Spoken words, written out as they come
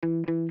Hello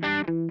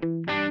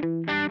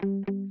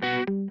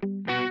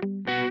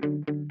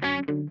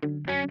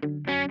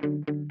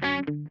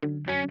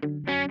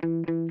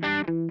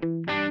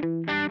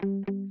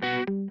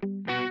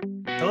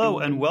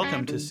and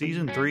welcome to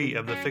Season 3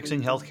 of the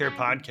Fixing Healthcare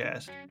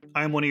podcast.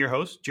 I am one of your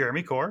hosts,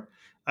 Jeremy Corr.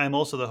 I am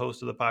also the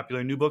host of the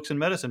popular New Books in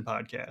Medicine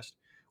podcast.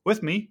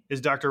 With me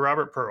is Dr.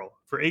 Robert Pearl.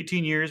 For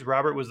 18 years,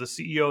 Robert was the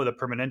CEO of the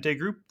Permanente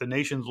Group, the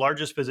nation's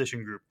largest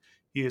physician group.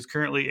 He is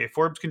currently a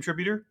Forbes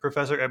contributor,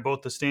 professor at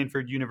both the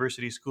Stanford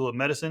University School of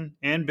Medicine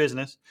and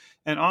Business,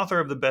 and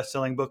author of the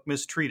best-selling book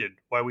Mistreated: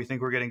 Why We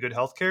Think We're Getting Good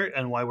Healthcare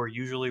and Why We're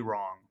Usually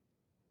Wrong.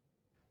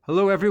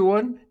 Hello,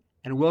 everyone,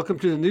 and welcome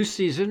to the new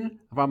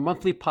season of our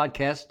monthly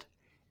podcast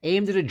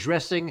aimed at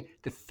addressing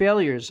the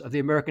failures of the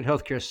American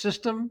healthcare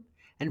system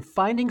and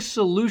finding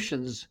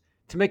solutions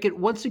to make it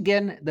once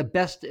again the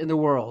best in the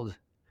world.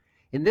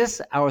 In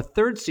this, our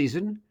third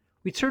season,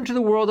 we turn to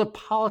the world of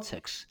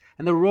politics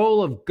and the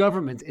role of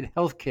government in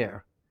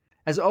healthcare.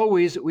 As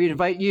always, we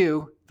invite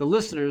you, the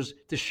listeners,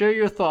 to share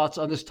your thoughts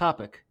on this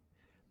topic.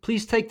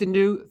 Please take the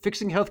new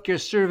Fixing Healthcare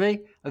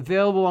survey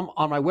available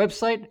on my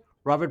website,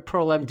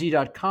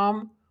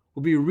 robertpearlmd.com.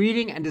 We'll be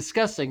reading and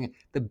discussing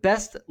the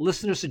best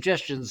listener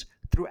suggestions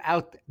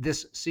throughout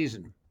this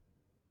season.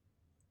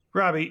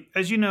 Robbie,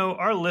 as you know,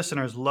 our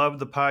listeners loved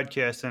the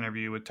podcast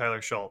interview with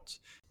Tyler Schultz,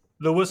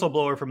 the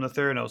whistleblower from the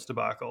Theranos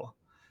debacle.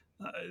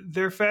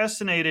 They're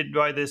fascinated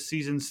by this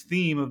season's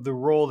theme of the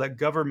role that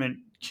government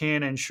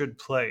can and should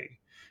play.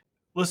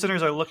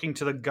 Listeners are looking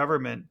to the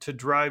government to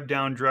drive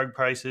down drug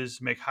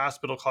prices, make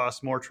hospital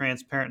costs more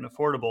transparent and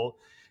affordable,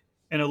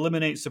 and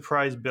eliminate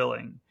surprise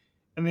billing.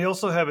 And they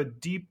also have a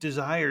deep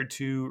desire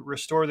to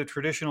restore the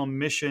traditional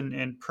mission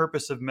and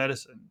purpose of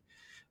medicine.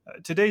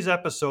 Today's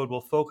episode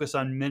will focus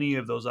on many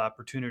of those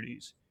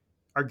opportunities.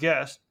 Our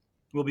guest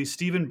will be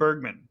Steven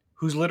Bergman,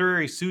 whose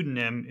literary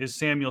pseudonym is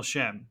Samuel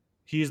Shem.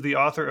 He is the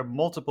author of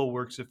multiple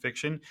works of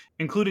fiction,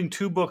 including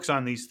 2 books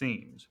on these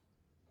themes.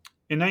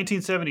 In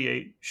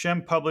 1978,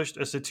 Shem published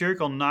a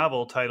satirical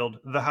novel titled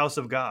The House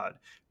of God,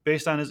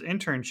 based on his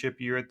internship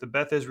year at the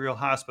Beth Israel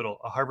Hospital,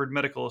 a Harvard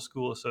Medical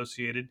School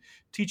associated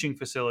teaching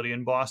facility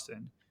in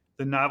Boston.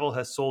 The novel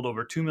has sold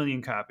over 2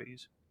 million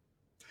copies.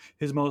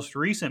 His most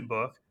recent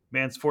book,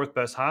 Man's Fourth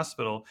Best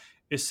Hospital,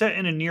 is set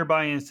in a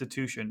nearby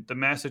institution, the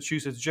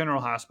Massachusetts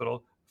General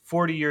Hospital,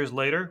 40 years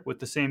later with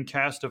the same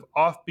cast of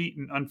offbeat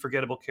and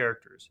unforgettable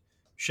characters.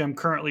 Shem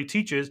currently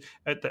teaches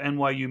at the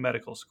NYU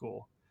Medical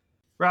School.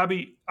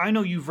 Robbie, I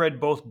know you've read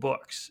both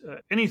books.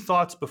 Any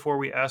thoughts before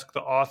we ask the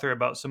author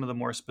about some of the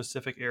more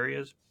specific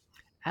areas?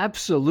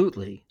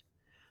 Absolutely.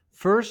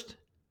 First,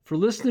 for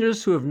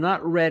listeners who have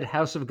not read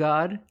House of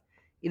God,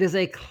 it is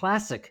a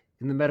classic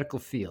in the medical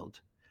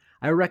field.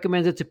 I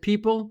recommend it to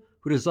people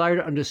who desire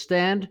to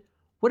understand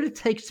what it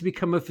takes to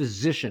become a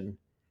physician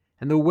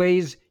and the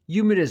ways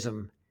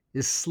humanism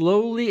is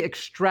slowly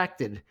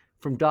extracted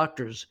from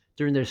doctors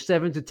during their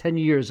 7 to 10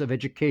 years of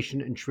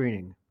education and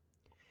training.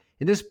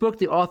 In this book,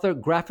 the author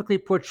graphically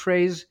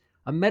portrays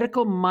a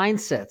medical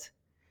mindset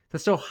that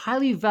so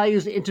highly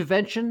values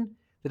intervention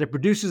that it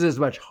produces as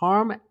much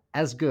harm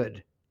as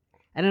good,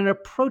 and an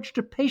approach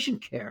to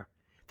patient care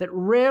that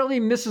rarely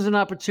misses an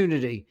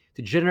opportunity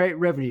to generate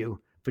revenue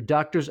for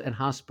doctors and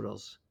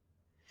hospitals.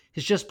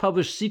 His just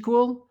published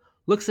sequel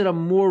looks at a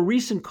more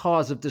recent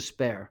cause of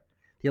despair,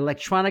 the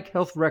electronic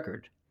health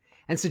record,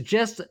 and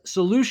suggests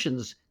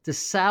solutions to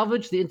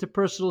salvage the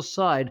interpersonal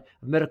side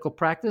of medical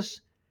practice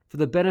for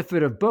the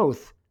benefit of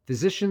both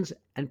physicians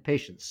and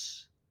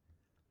patients.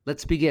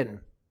 Let's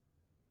begin.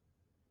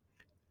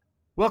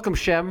 Welcome,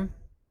 Shem.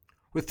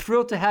 We're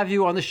thrilled to have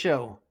you on the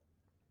show.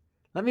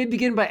 Let me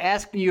begin by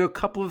asking you a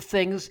couple of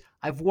things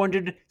I've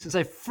wondered since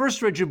I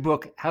first read your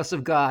book, House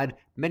of God,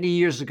 many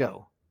years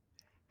ago.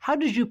 How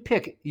did you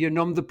pick your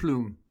nom de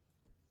plume?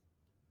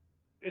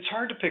 It's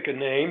hard to pick a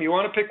name. You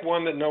want to pick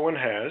one that no one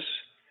has.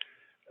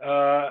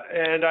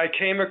 And I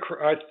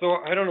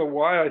don't know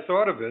why I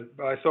thought of it,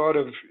 but I thought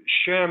of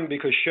Shem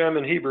because Shem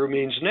in Hebrew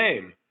means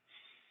name.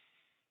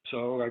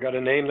 So I got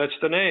a name that's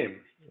the name.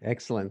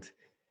 Excellent.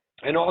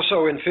 And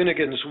also in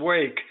Finnegan's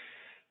Wake,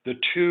 the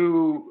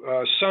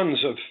 2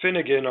 sons of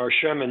Finnegan are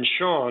Shem and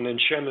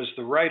Shem is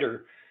the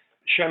writer,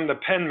 Shem the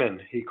penman,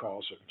 he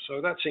calls him.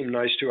 So that seemed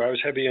nice too. I was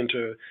heavy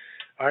into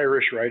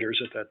Irish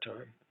writers at that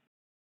time.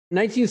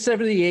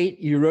 1978,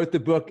 you wrote the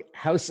book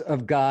House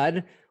of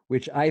God,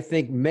 which I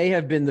think may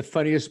have been the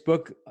funniest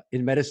book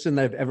in medicine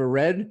that I've ever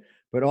read,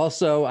 but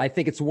also I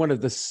think it's one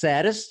of the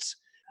saddest.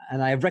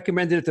 And I've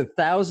recommended it to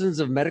thousands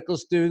of medical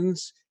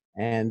students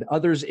and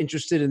others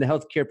interested in the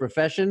healthcare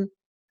profession.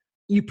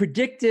 You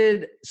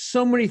predicted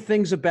so many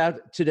things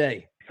about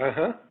today.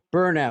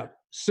 Burnout,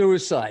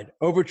 suicide,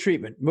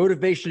 overtreatment,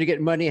 motivation to get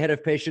money ahead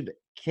of patient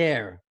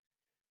care.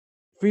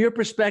 From your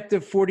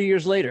perspective, 40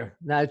 years later,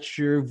 now that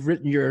you've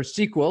written your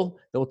sequel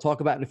that we'll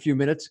talk about in a few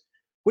minutes,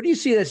 what do you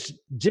see that's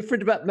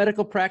different about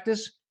medical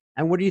practice,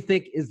 and what do you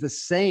think is the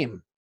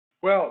same?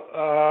 Well,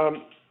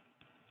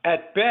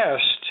 at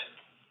best,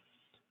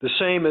 the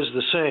same is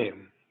the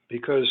same,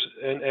 because,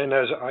 and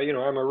as I,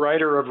 I'm a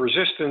writer of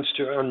resistance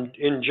to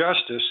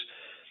injustice,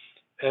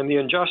 and the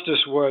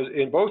injustice was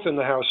in both in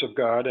the House of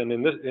God and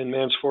in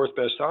man's fourth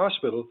best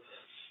hospital,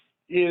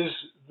 is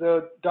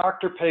the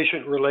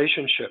doctor-patient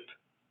relationship.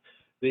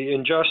 The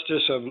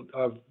injustice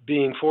of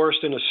being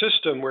forced in a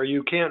system where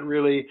you can't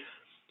really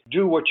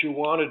do what you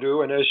want to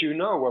do. And as you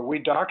know, what we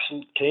docs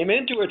came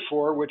into it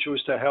for, which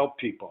was to help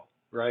people,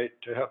 right?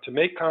 To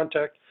make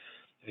contact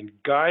and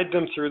guide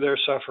them through their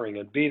suffering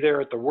and be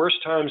there at the worst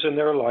times in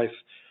their life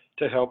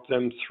to help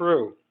them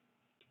through.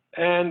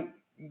 And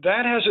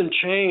that hasn't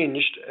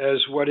changed as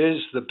what is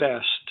the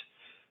best.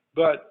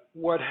 But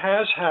what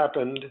has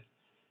happened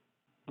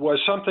was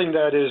something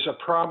that is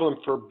a problem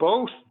for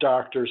both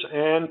doctors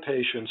and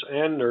patients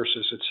and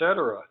nurses, et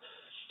cetera.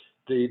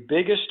 The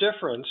biggest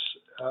difference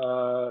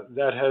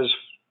that has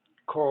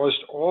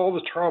caused all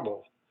the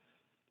trouble,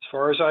 as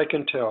far as I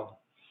can tell,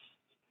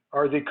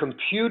 are the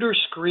computer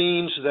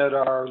screens that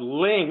are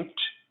linked,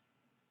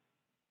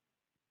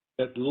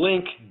 that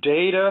link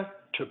data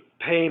to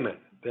payment,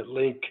 that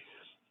link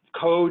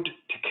code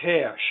to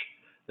cash.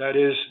 That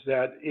is,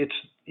 that it's,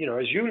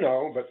 as you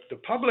know, but the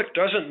public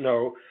doesn't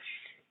know,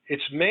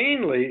 it's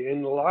mainly,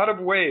 in a lot of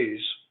ways,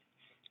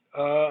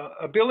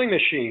 a billing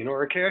machine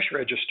or a cash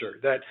register,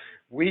 that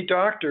we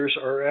doctors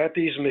are at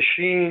these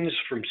machines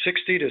from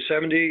 60 to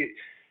 70,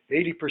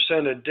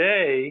 80% a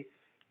day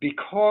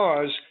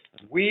because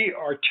we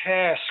are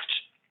tasked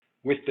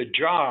with the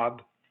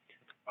job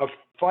of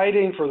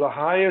fighting for the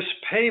highest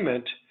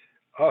payment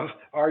of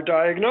our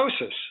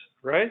diagnosis,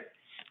 right?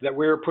 That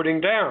we're putting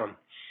down.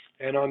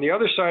 And on the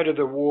other side of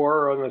the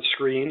war on the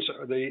screens,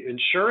 the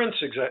insurance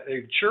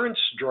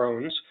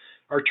drones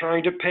are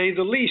trying to pay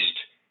the least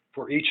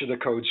for each of the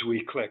codes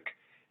we click.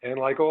 And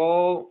like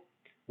all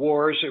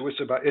wars,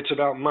 it's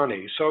about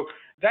money. So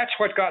that's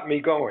what got me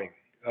going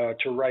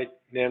to write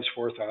Man's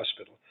Fourth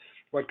Hospital.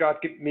 What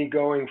got me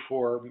going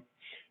for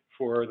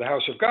the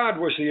House of God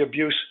was the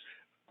abuse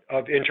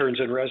of interns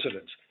and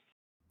residents.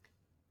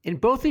 In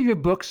both of your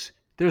books,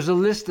 there's a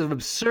list of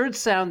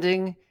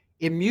absurd-sounding,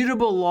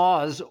 immutable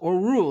laws or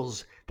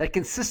rules that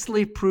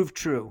consistently prove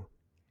true.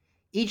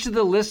 Each of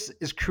the lists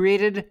is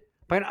created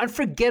by an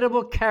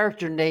unforgettable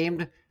character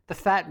named the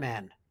Fat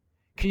Man.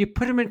 Can you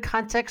put him in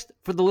context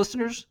for the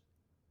listeners?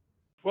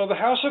 Well, the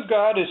House of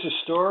God is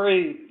a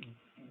story,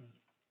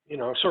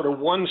 sort of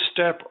one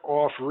step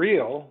off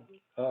reel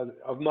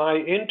of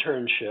my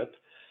internship,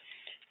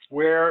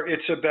 where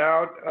it's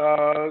about,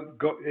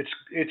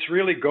 it's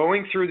really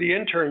going through the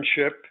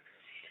internship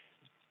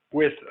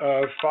with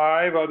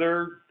 5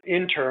 other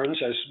interns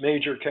as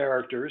major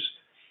characters,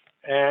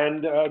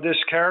 and this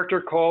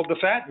character called the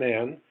Fat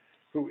Man,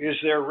 who is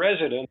their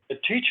resident,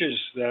 that teaches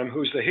them,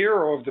 who's the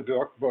hero of the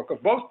book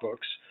of both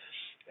books,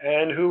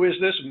 and who is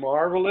this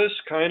marvelous,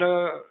 kind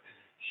of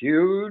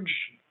huge,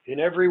 in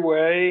every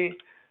way,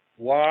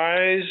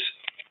 wise,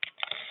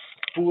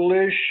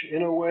 foolish,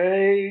 in a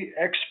way,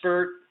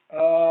 expert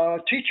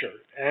teacher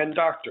and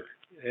doctor.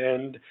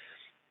 And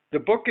the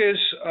book is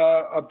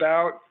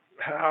about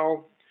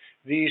how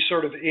these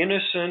sort of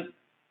innocent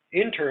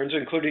interns,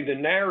 including the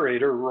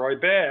narrator, Roy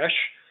Bash,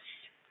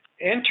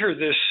 enter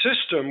this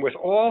system with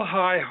all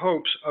high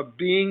hopes of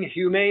being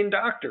humane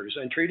doctors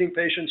and treating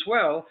patients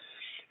well.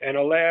 And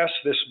alas,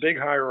 this big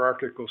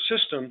hierarchical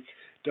system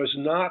does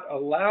not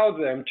allow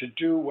them to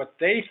do what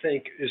they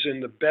think is in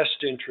the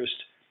best interest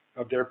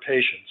of their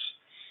patients.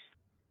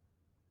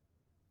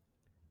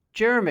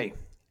 Jeremy,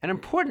 an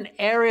important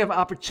area of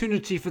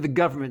opportunity for the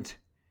government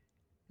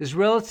is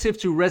relative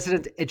to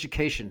resident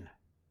education.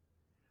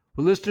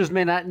 What listeners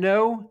may not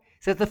know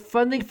is that the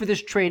funding for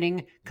this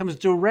training comes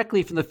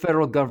directly from the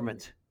federal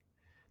government.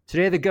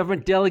 Today, the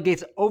government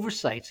delegates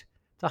oversight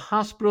to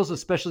hospitals and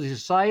specialty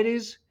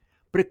societies,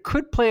 but it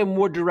could play a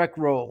more direct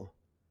role.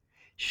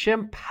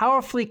 Shem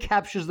powerfully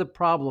captures the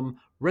problem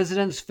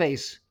residents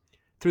face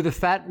through the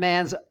Fat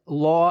Man's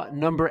Law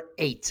number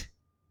 8.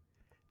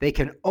 They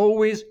can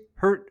always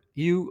hurt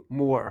you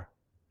more.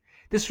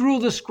 This rule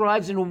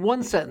describes in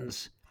one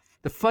sentence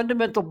the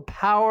fundamental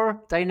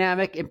power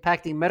dynamic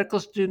impacting medical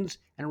students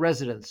and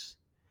residents.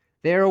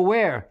 They are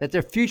aware that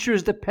their future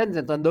is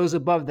dependent on those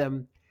above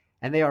them,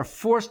 and they are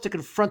forced to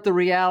confront the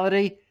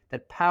reality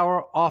that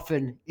power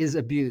often is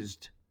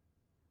abused.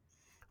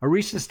 A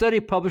recent study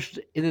published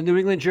in the New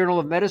England Journal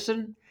of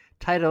Medicine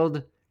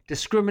titled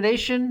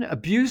Discrimination,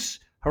 Abuse,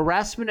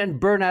 Harassment,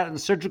 and Burnout in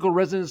Surgical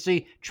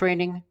Residency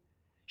Training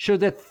showed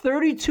that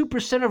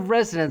 32% of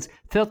residents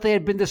felt they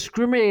had been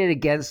discriminated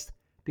against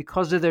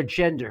because of their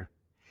gender,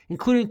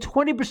 including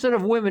 20%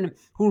 of women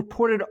who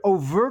reported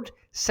overt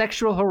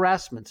sexual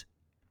harassment.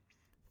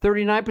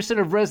 39%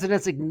 of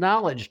residents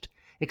acknowledged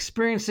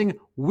experiencing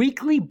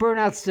weekly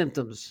burnout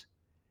symptoms,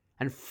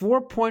 and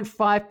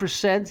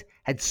 4.5%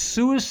 had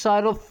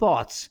suicidal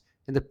thoughts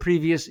in the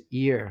previous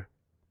year.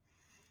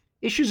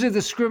 Issues of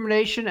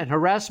discrimination and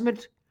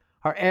harassment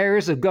are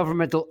areas of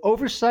governmental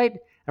oversight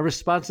and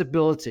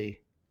responsibility.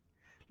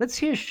 Let's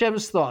hear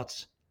Shem's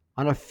thoughts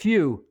on a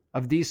few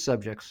of these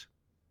subjects.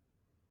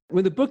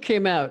 When the book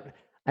came out,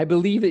 I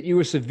believe that you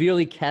were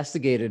severely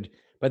castigated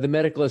by the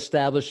medical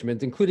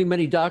establishment, including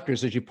many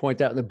doctors, as you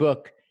point out in the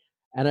book,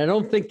 And I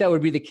don't think that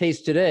would be the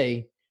case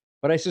today,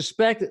 but I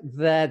suspect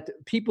that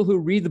people who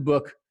read the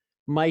book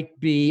might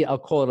be, I'll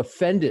call it,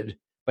 offended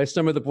by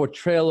some of the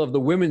portrayal of the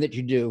women that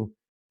you do,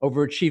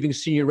 overachieving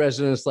senior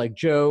residents like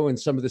Joe and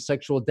some of the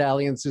sexual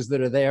dalliances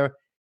that are there.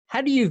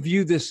 How do you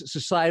view this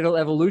societal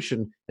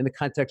evolution in the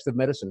context of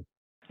medicine?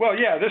 Well,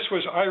 yeah,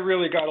 I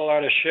really got a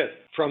lot of shit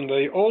from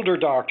the older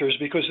doctors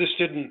because this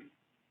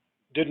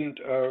didn't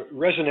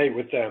resonate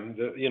with them,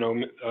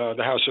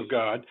 the House of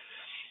God.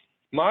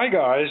 My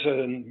guys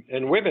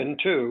and women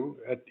too,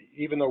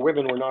 even though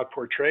women were not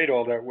portrayed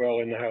all that well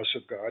in the House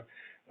of God,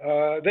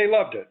 they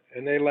loved it,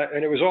 and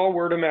it was all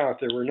word of mouth.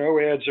 There were no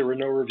ads, there were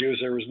no reviews,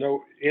 there was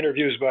no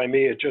interviews by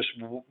me. It just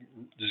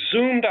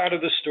zoomed out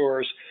of the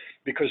stores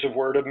because of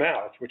word of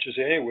mouth, which is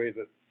anyway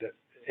that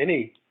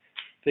anything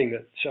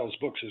that sells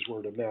books is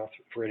word of mouth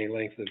for any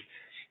length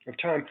of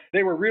time.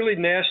 They were really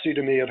nasty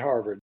to me at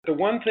Harvard. The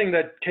one thing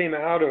that came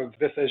out of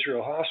Beth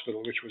Israel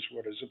Hospital, which was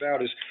what it's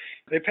about, is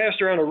they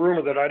passed around a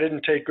rumor that I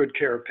didn't take good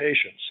care of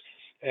patients.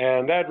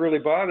 And that really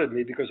bothered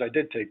me because I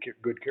did take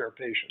good care of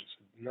patients.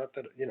 Not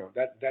that,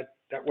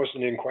 that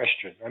wasn't in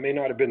question. I may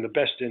not have been the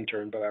best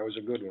intern, but I was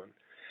a good one.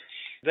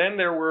 Then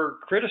there were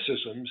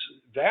criticisms,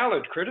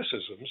 valid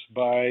criticisms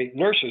by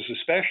nurses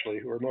especially,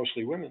 who are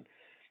mostly women,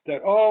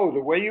 that,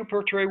 the way you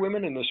portray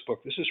women in this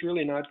book, this is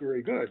really not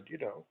very good,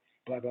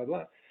 blah, blah,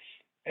 blah.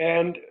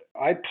 And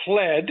I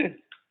pled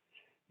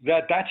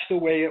that that's the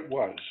way it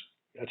was.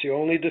 That's the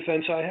only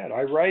defense I had.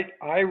 I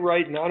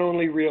write not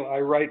only real, I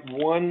write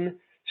one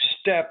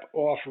step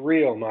off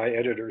real, my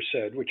editor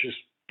said, which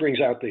brings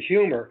out the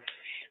humor.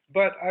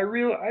 But I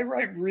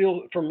write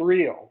real from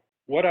real.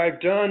 What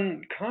I've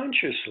done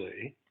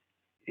consciously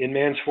in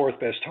Man's Fourth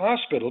Best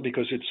Hospital,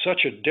 because it's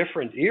such a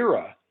different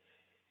era,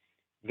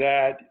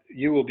 that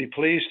you will be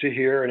pleased to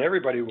hear, and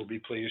everybody will be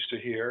pleased to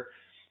hear,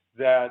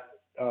 that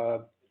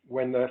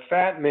when the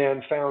fat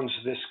man founds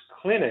this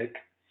clinic,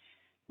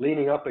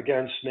 leaning up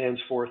against Man's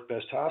Fourth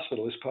Best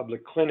Hospital, his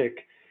public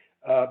clinic,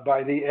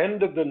 by the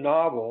end of the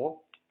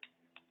novel,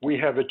 we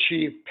have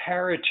achieved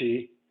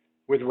parity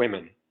with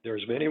women. There are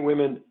as many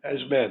women as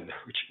men,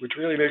 which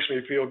really makes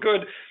me feel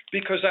good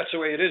because that's the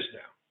way it is now.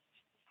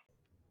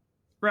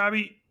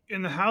 Robbie,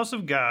 in the House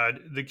of God,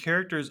 the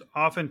characters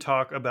often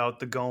talk about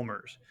the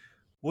Gomers.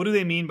 What do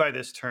they mean by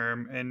this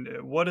term,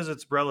 and what is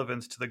its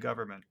relevance to the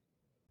government?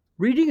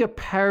 Reading a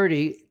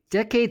parody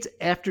decades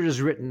after it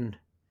is written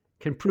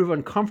can prove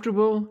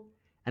uncomfortable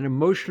and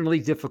emotionally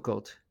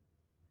difficult.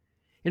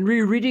 In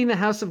rereading The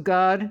House of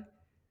God,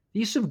 the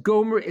use of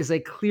Gomer is a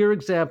clear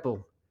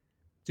example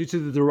due to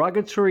the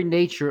derogatory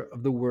nature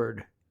of the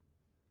word.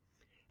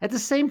 At the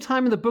same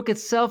time, in the book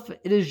itself,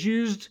 it is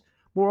used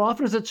more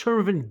often as a term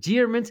of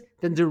endearment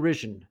than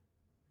derision.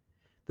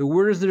 The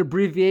word is an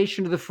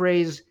abbreviation of the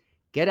phrase,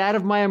 "Get out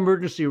of my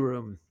emergency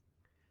room."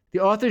 The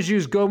authors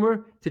use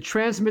Gomer to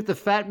transmit the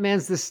fat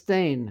man's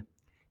disdain,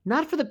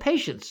 not for the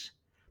patients,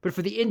 but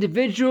for the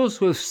individuals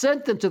who have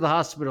sent them to the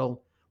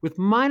hospital with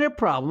minor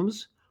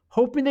problems,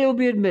 hoping they will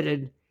be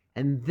admitted,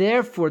 and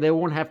therefore they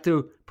won't have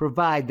to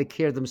provide the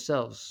care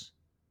themselves.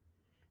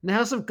 In the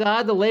House of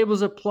God, the label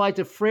is applied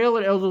to frail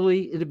and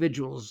elderly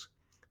individuals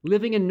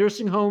living in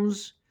nursing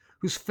homes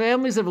whose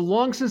families have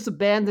long since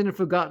abandoned and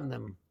forgotten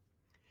them.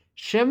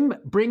 Shem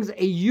brings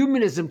a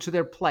humanism to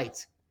their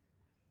plight.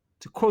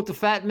 To quote the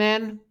fat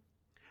man,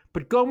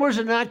 "But Gomers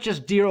are not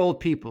just dear old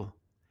people.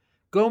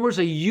 Gomers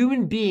are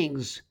human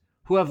beings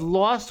who have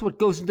lost what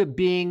goes into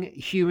being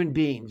human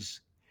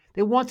beings.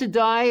 They want to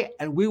die,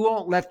 and we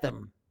won't let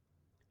them."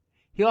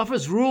 He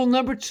offers rule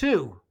number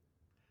 2.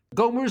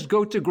 Gomers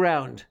go to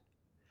ground.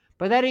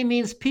 By that he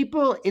means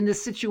people in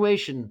this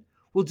situation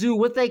will do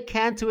what they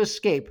can to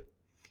escape,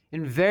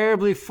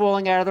 invariably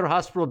falling out of their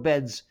hospital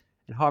beds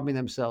and harming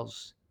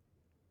themselves.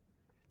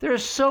 There are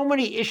so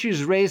many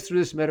issues raised through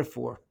this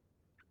metaphor.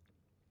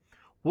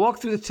 Walk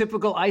through the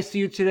typical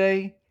ICU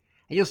today,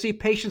 and you'll see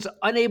patients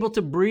unable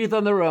to breathe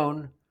on their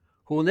own,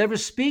 who will never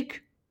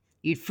speak,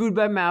 eat food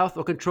by mouth,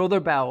 or control their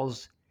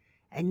bowels,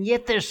 and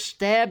yet they're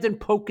stabbed and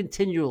poked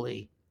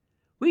continually.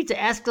 We need to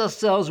ask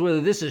ourselves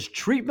whether this is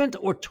treatment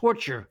or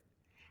torture,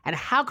 and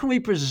how can we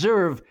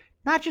preserve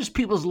not just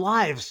people's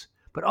lives,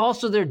 but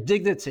also their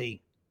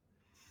dignity.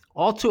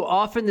 All too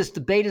often, this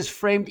debate is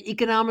framed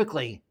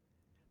economically,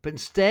 but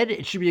instead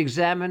it should be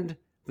examined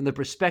from the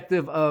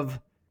perspective of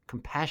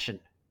compassion.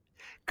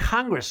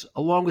 Congress,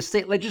 along with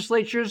state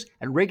legislatures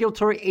and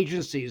regulatory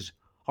agencies,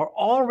 are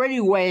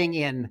already weighing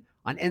in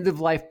on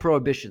end-of-life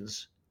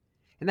prohibitions.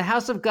 In the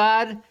House of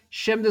God,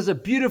 Shem does a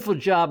beautiful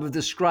job of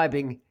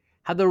describing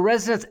how the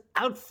residents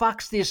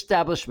outfox the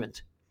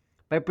establishment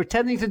by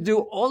pretending to do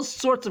all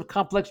sorts of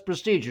complex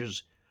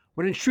procedures,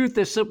 when in truth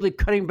they're simply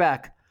cutting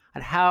back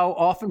on how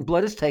often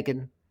blood is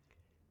taken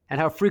and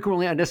how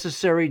frequently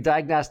unnecessary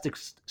diagnostic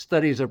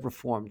studies are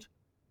performed.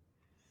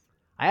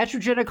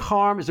 Iatrogenic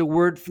harm is a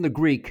word from the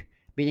Greek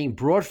meaning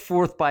brought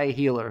forth by a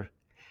healer,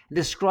 and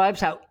describes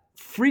how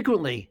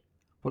frequently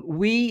what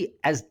we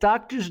as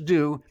doctors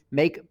do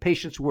make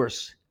patients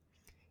worse.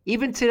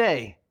 Even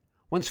today,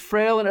 once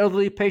frail and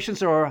elderly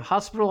patients are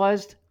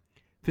hospitalized,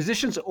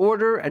 Physicians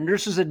order and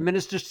nurses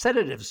administer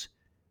sedatives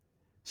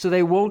so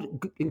they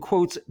won't, in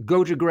quotes,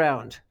 go to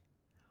ground.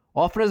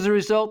 Often as a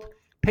result,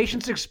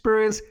 patients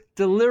experience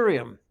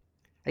delirium,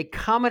 a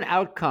common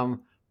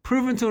outcome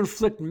proven to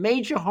inflict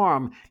major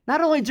harm,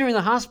 not only during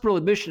the hospital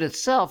admission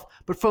itself,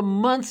 but for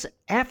months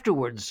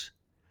afterwards.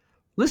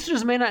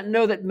 Listeners may not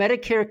know that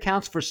Medicare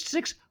accounts for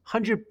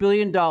 $600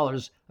 billion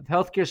of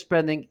healthcare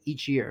spending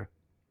each year.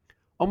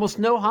 Almost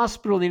no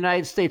hospital in the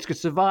United States could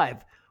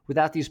survive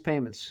without these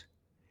payments.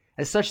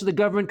 As such, the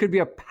government could be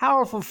a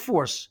powerful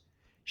force,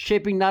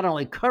 shaping not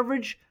only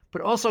coverage,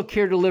 but also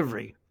care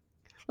delivery.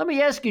 Let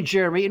me ask you,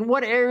 Jeremy, in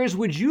what areas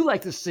would you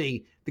like to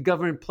see the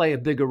government play a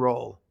bigger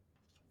role?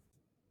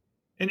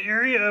 An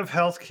area of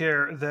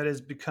healthcare that is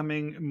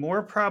becoming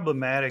more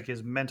problematic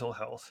is mental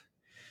health.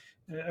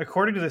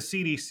 According to the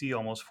CDC,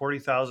 almost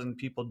 40,000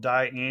 people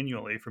die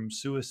annually from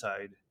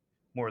suicide,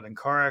 more than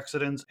car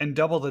accidents, and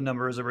double the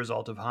number as a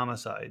result of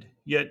homicide.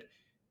 Yet,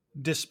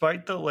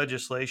 despite the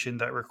legislation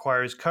that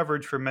requires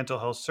coverage for mental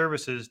health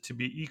services to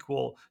be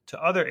equal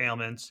to other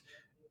ailments,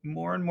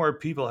 more and more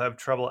people have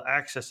trouble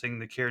accessing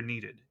the care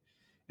needed.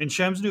 In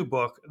Shem's new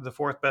book, The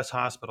Fourth Best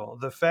Hospital,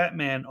 the Fat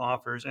Man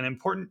offers an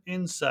important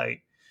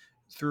insight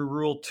through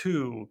Rule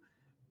 2: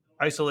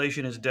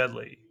 isolation is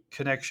deadly,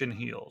 connection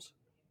heals.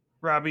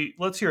 Robbie,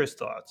 let's hear his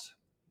thoughts.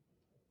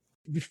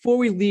 Before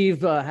we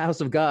leave House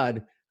of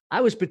God,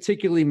 I was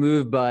particularly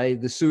moved by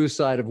the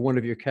suicide of one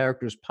of your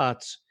characters,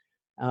 Potts.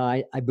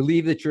 I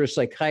believe that you're a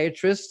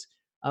psychiatrist.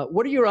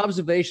 What are your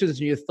observations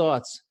and your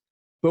thoughts,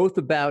 both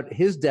about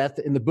his death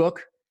in the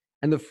book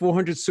and the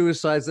 400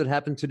 suicides that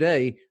happen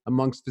today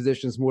amongst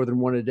physicians, more than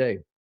one a day?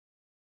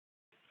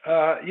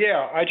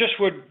 Yeah, I just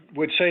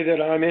would say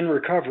that I'm in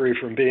recovery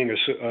from being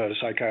a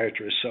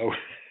psychiatrist. So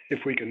if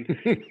we can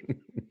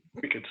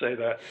we could say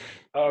that.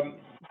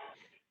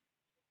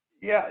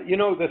 Yeah,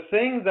 the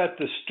thing that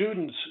the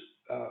students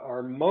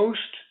are most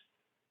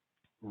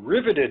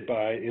riveted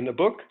by in the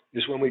book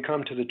is when we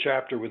come to the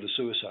chapter with the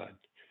suicide.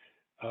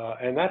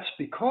 And that's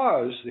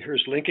because,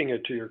 here's linking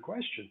it to your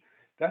question,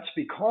 that's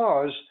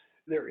because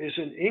there is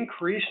an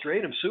increased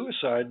rate of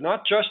suicide,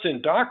 not just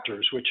in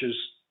doctors, which is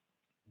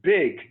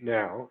big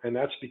now, and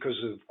that's because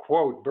of,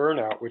 quote,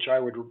 burnout, which I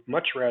would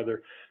much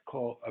rather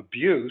call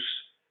abuse,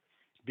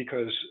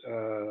 because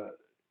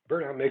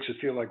burnout makes it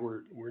feel like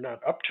we're not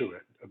up to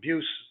it.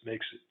 Abuse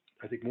makes it,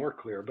 I think, more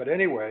clear. But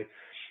anyway,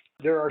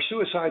 there are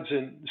suicides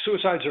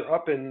are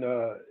up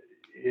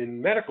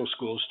in medical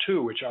schools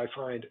too, which I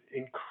find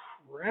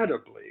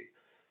incredibly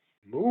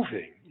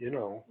moving.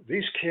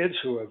 These kids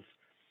who have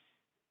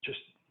just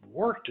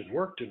worked and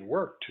worked and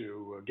worked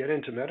to get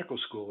into medical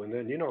school, and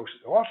then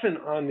often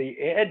on the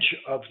edge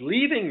of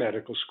leaving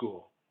medical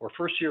school or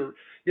first year,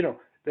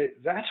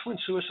 that's when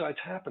suicides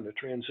happen, the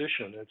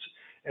transition.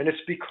 It's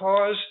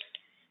because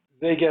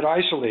they get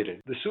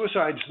isolated. The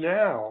suicides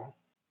now,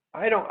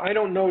 I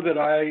don't know that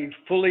I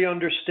fully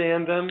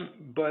understand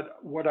them, but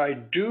what I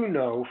do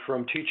know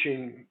from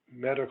teaching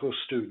medical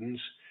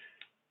students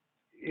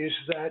is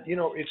that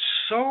it's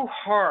so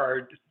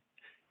hard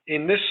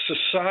in this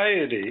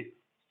society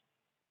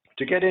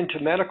to get into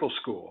medical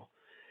school,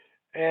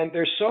 and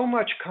there's so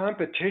much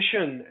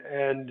competition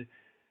and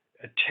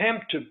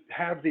attempt to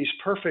have these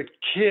perfect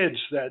kids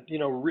that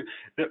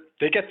that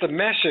they get the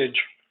message.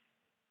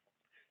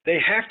 They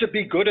have to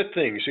be good at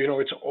things.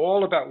 It's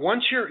all about,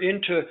 once you're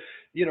into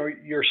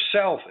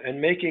yourself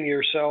and making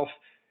yourself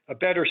a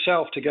better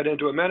self to get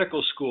into a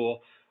medical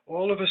school,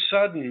 all of a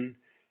sudden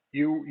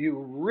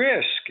you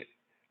risk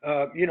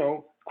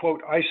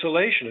quote,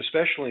 isolation,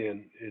 especially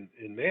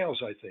in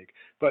males, I think.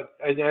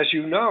 And as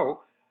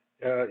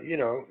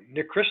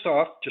Nick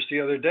Kristof just the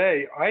other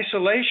day,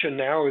 isolation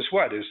now is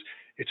what?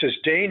 It's as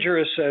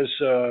dangerous as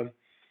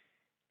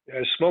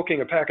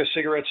smoking a pack of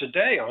cigarettes a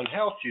day on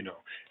health,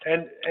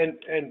 And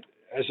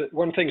as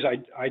one of the things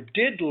I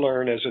did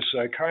learn as a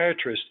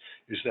psychiatrist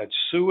is that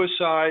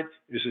suicide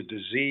is a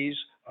disease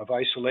of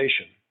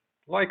isolation,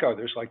 like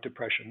others, like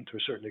depression to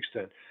a certain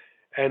extent.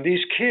 And these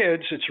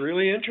kids, it's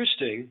really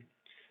interesting.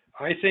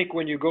 I think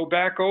when you go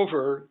back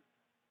over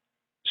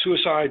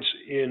suicides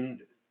in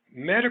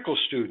medical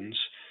students,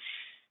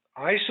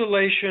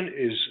 isolation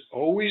is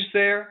always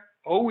there,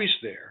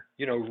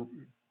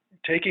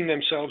 taking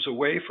themselves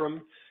away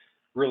from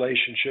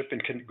relationship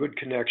and good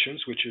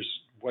connections, which is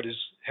what is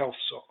health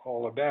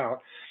all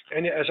about.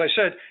 And as I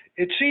said,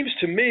 it seems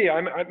to me,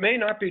 it may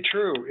not be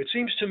true, it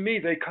seems to me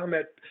they come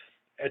at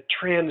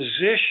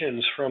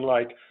transitions from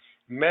like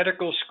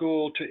medical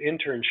school to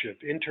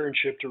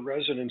internship to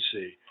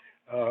residency,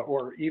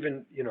 or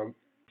even,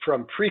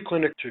 from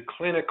preclinical to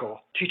clinical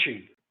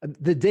teaching.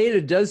 The data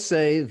does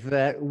say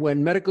that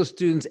when medical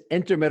students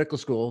enter medical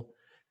school,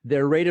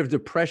 their rate of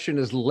depression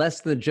is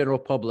less than the general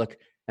public.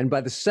 And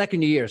by the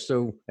second year,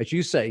 so as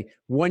you say,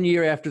 1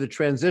 year after the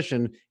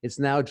transition, it's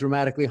now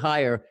dramatically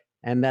higher.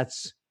 And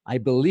that's, I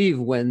believe,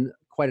 when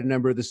quite a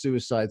number of the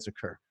suicides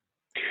occur.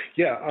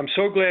 Yeah, I'm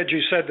so glad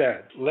you said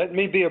that. Let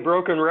me be a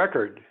broken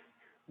record.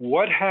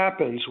 What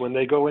happens when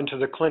they go into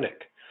the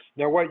clinic?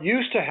 Now, what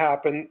used to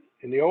happen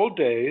in the old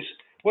days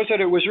was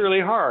that it was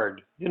really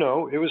hard. You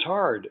know, it was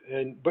hard,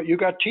 but you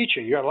got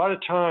teaching. You got a lot of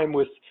time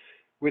with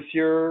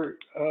your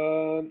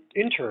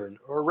intern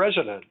or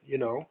resident. You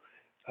know,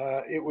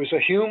 it was a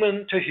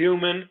human to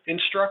human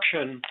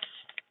instruction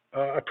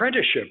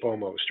apprenticeship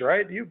almost,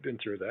 right? You've been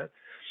through that.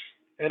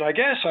 And I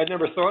guess I'd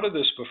never thought of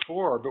this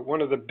before, but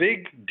one of the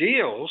big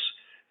deals,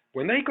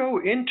 when they go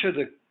into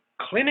the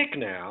clinic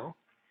now,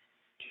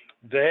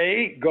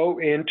 they go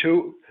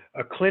into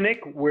a clinic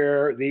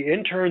where the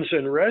interns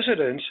and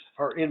residents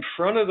are in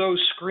front of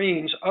those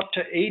screens up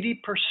to 80%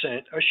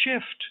 a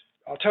shift.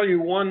 I'll tell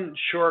you one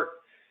short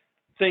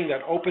thing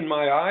that opened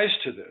my eyes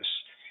to this.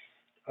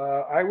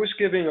 I was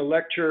giving a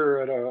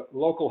lecture at a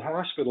local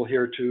hospital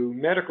here to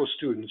medical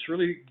students,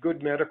 really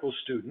good medical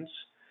students,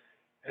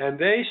 and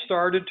they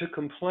started to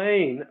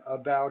complain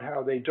about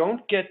how they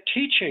don't get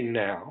teaching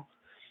now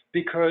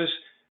because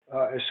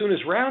as soon as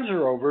rounds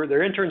are over,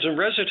 their interns and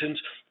residents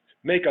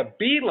make a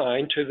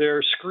beeline to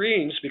their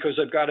screens because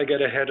they've got to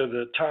get ahead of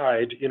the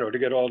tide, you know, to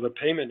get all the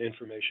payment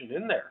information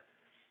in there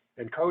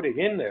and coding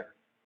in there.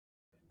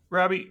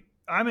 Robbie,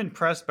 I'm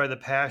impressed by the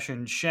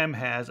passion Shem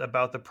has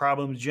about the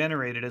problems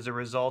generated as a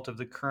result of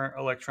the current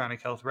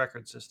electronic health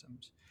record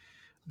systems.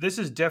 This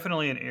is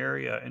definitely an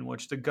area in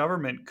which the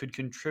government could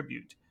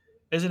contribute.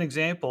 As an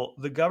example,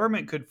 the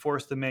government could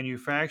force the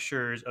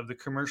manufacturers of the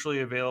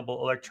commercially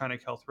available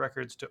electronic health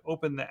records to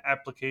open the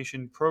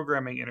application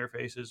programming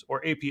interfaces,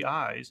 or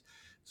APIs,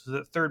 so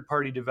that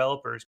third-party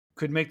developers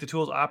could make the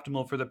tools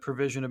optimal for the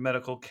provision of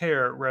medical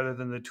care rather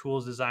than the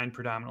tools designed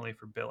predominantly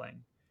for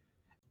billing.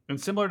 And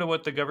similar to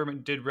what the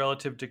government did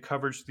relative to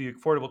coverage through the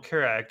Affordable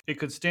Care Act, it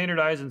could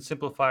standardize and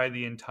simplify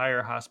the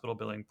entire hospital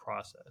billing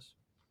process.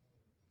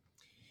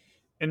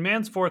 In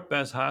Man's Fourth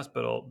Best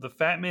Hospital, the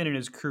Fat Man and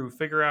his crew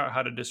figure out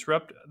how to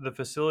disrupt the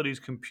facility's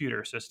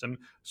computer system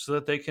so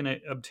that they can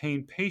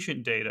obtain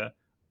patient data,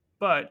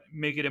 but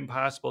make it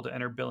impossible to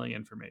enter billing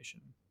information.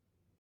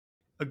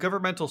 A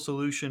governmental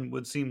solution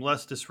would seem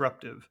less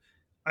disruptive.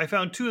 I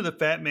found two of the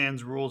Fat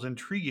Man's rules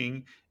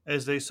intriguing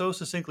as they so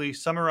succinctly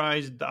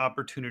summarized the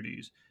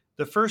opportunities.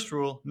 The first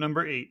rule,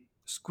 number 8,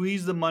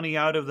 squeeze the money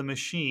out of the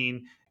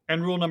machine,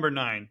 and rule number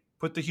 9,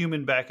 put the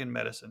human back in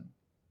medicine.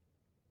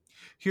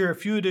 Here are a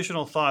few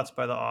additional thoughts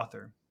by the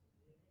author.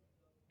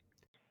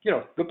 You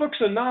know, the book's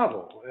a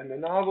novel, and the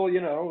novel,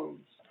 you know,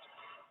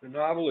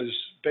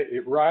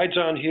 it rides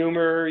on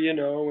humor, you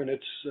know, and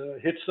it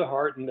hits the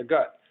heart and the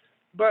gut.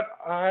 But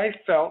I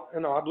felt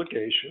an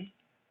obligation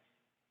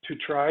to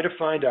try to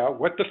find out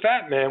what the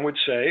Fat Man would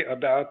say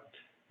about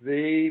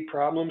the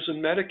problems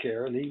in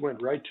Medicare, and he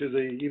went right to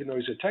even though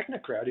he's a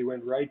technocrat, he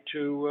went right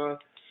to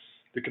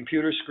the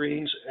computer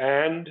screens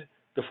and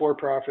the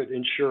for-profit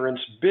insurance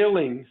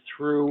billing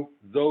through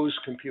those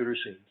computer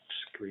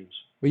screens.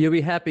 Well, you'll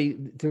be happy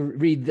to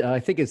read, I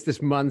think it's this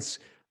month's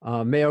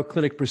Mayo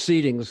Clinic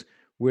Proceedings,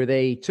 where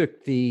they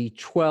took the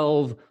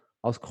 12,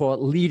 I'll call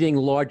it leading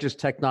largest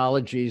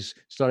technologies,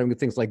 starting with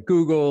things like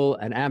Google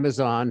and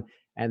Amazon,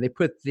 and they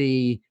put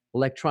the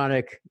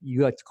electronic,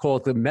 you like to call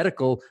it the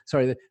medical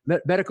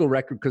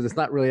record, because it's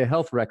not really a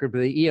health record,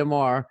 but the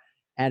EMR,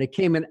 and it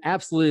came in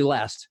absolutely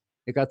last.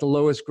 It got the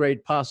lowest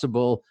grade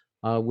possible,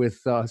 with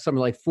something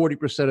like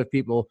 40% of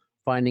people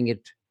finding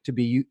it to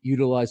be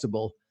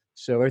utilizable.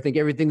 So I think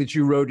everything that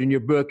you wrote in your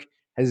book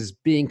is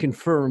being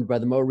confirmed by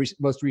the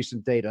most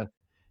recent data.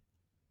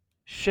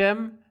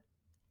 Shem,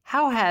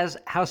 how has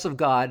House of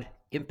God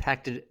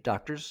impacted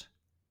doctors?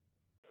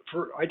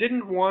 I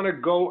didn't want to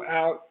go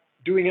out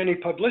doing any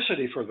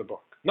publicity for the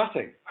book.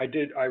 Nothing.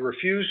 I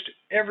refused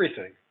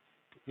everything.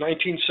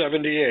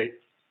 1978.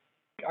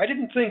 I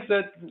didn't think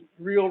that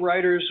real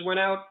writers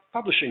went out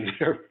publishing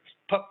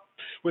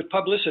with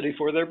publicity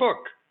for their book.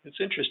 It's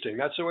interesting.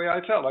 That's the way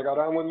I felt. I got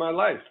on with my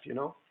life, you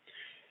know.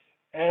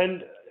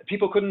 And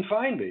people couldn't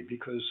find me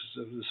because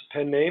of this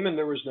pen name, and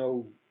there was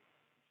no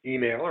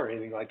email or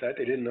anything like that.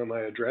 They didn't know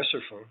my address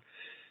or phone.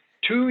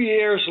 2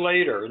 years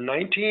later, in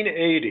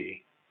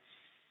 1980,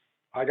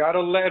 I got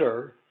a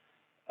letter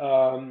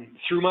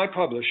through my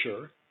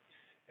publisher,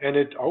 and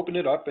it opened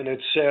it up, and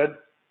it said,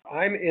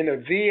 I'm in a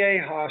VA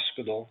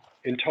hospital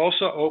in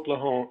Tulsa,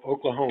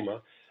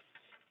 Oklahoma,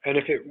 and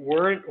if it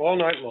weren't all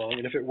night long,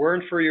 and if it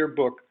weren't for your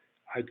book,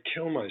 I'd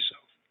kill myself.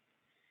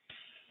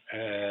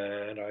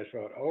 And I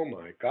thought, oh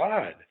my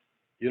God,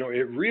 you know,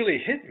 it really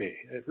hit me.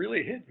 It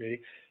really hit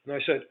me. And I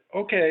said,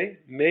 okay,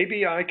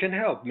 maybe I can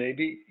help.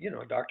 Maybe, you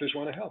know, doctors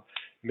want to help.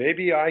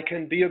 Maybe I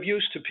can be of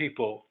use to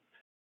people.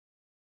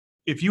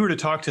 If you were to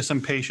talk to some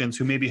patients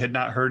who maybe had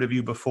not heard of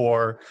you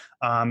before,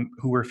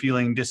 who were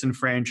feeling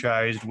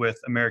disenfranchised with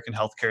American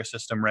healthcare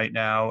system right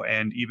now,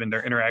 and even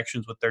their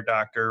interactions with their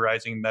doctor,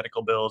 rising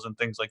medical bills and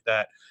things like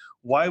that,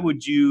 why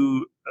would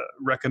you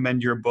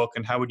recommend your book,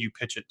 and how would you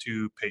pitch it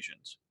to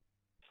patients?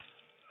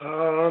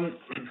 I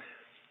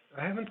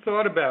haven't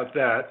thought about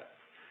that.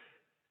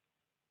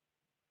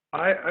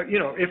 You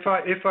know,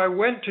 if I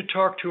went to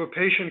talk to a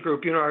patient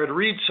group, you know, I would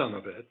read some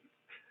of it.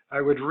 I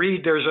would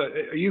read,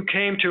 you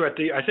came to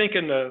I think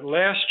in the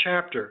last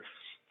chapter,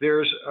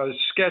 there's a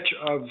sketch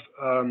of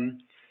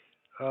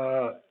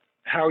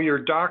how your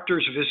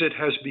doctor's visit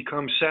has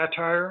become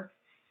satire,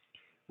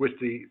 with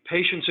the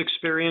patient's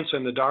experience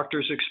and the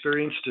doctor's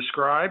experience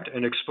described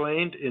and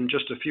explained in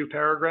just a few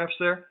paragraphs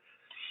there.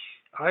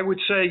 I would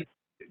say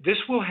this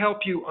will help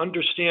you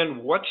understand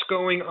what's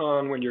going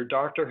on when your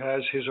doctor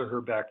has his or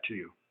her back to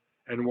you,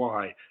 and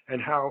why, and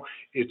how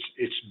it's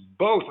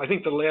both. I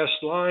think the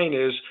last line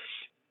is,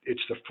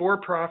 it's the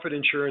for-profit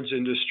insurance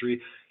industry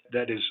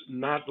that is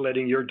not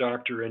letting your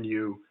doctor and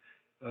you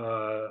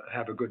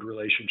have a good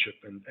relationship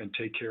and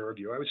take care of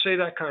you. I would say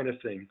that kind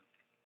of thing.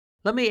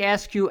 Let me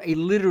ask you a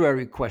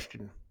literary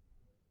question.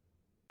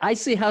 I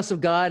see House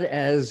of God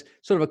as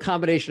sort of a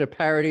combination of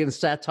parody and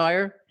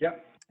satire.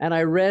 Yep. And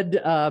I read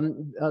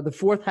The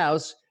Fourth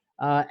House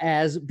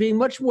as being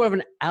much more of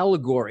an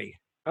allegory.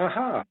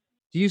 Uh-huh.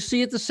 Do you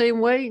see it the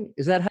same way?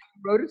 Is that how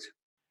you wrote it?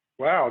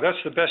 Wow,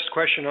 that's the best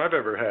question I've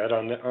ever had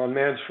on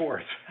Man's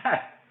Fourth.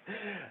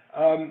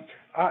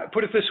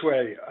 Put it this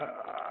way,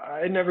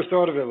 I never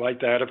thought of it like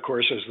that, of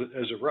course,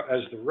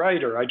 as the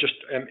writer. I just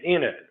am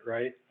in it,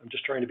 right? I'm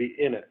just trying to be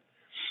in it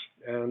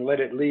and let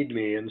it lead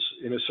me in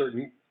a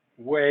certain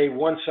way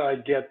once I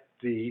get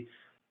the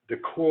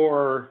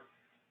core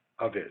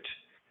of it.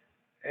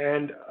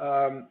 And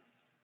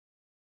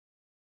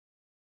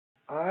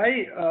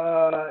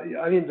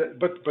I mean,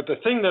 but the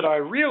thing that I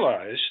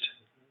realized,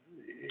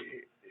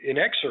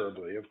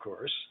 inexorably, of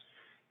course,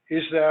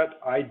 is that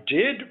I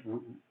did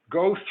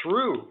go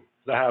through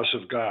the House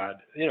of God,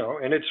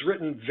 and it's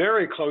written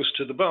very close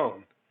to the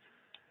bone.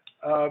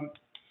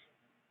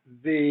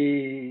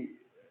 The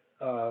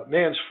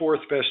Man's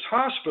Fourth Best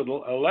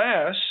Hospital,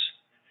 alas,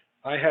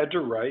 I had to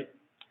write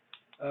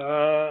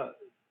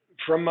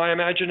from my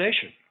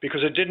imagination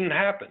because it didn't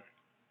happen.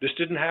 This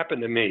didn't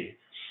happen to me.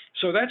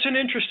 So that's an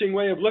interesting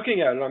way of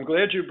looking at it. I'm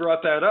glad you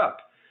brought that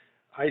up.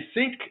 I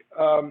think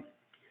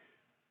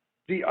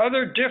the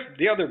other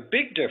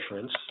big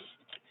difference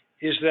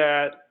is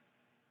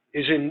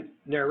in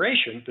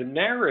narration. The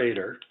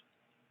narrator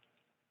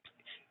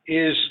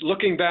is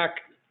looking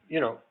back,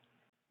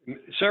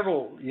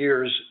 several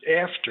years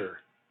after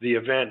the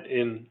events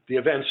in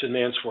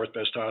Man's Fourth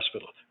Best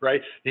Hospital,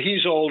 right?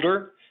 He's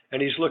older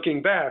and he's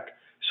looking back.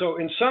 So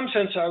in some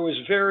sense, I was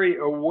very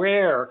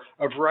aware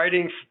of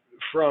writing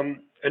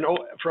from an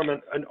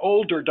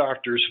older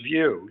doctor's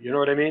view. You know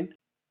what I mean?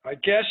 I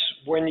guess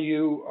when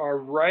you are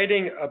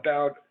writing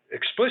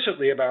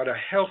explicitly about a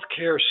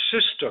healthcare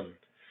system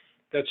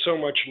that's so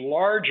much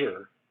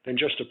larger than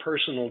just a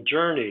personal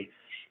journey,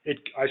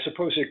 I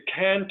suppose it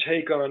can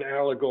take on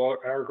allegory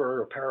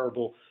or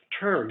parable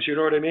terms. You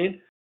know what I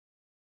mean?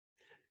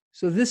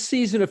 So this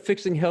season of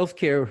Fixing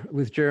Healthcare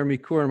with Jeremy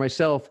Corr and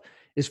myself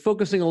is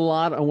focusing a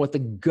lot on what the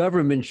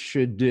government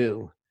should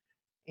do.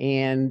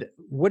 And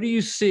what do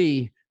you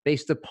see,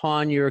 based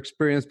upon your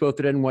experience both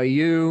at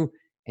NYU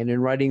and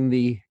in writing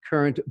the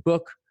current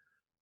book,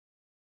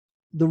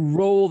 the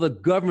role the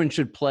government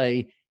should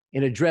play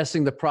in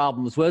addressing the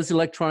problems, whether it's the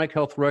electronic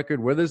health record,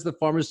 whether it's the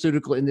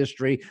pharmaceutical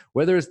industry,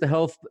 whether it's the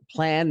health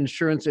plan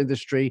insurance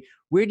industry?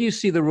 Where do you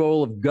see the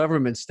role of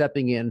government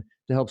stepping in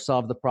to help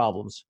solve the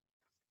problems?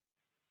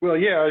 Well,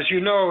 yeah, as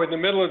you know, in the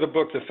middle of the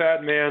book, the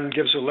fat man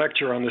gives a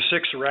lecture on the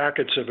 6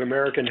 rackets of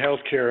American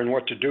healthcare and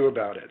what to do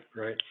about it,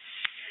 right?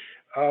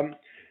 I'll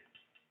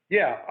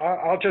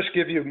just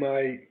give you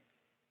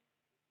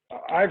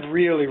I've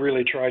really,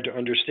 really tried to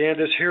understand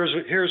this.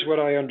 Here's what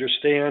I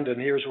understand, and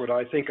here's what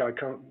I think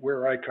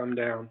where I come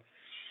down.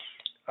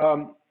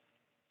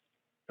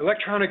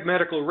 Electronic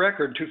medical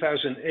record,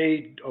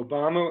 2008,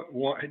 Obama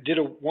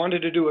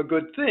wanted to do a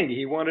good thing.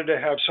 He wanted to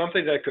have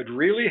something that could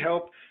really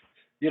help,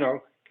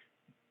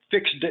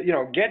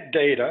 get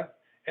data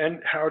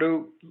and how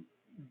to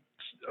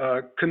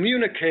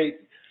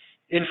communicate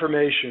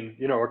information,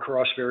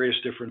 across various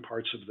different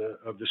parts of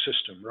the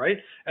system, right?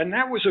 And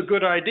that was a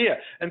good idea.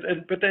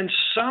 But then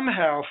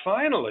somehow,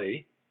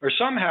 finally, or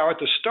somehow at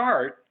the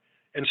start,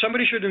 and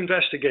somebody should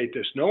investigate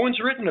this. No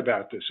one's written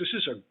about this. This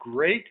is a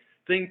great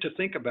thing to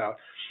think about.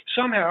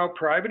 Somehow,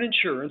 private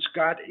insurance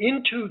got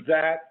into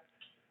that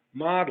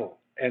model,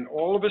 and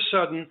all of a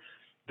sudden,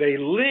 they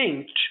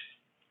linked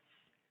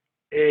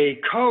a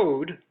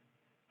code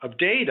of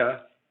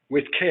data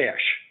with cash,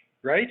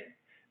 right?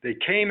 They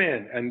came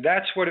in, and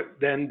that's what it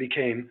then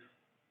became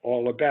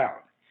all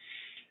about.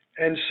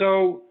 And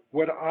so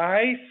what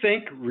I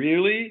think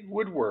really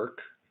would work,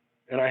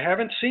 and I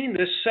haven't seen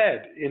this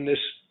said in this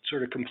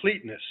sort of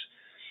completeness,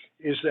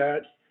 is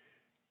that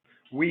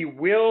we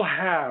will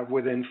have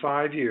within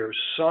 5 years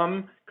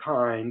some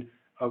kind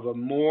of a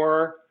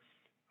more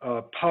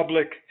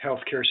public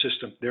healthcare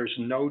system. There's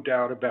no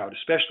doubt about it,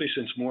 especially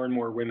since more and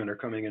more women are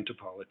coming into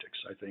politics,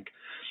 I think.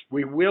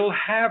 We will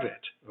have it,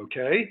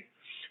 okay?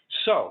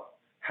 So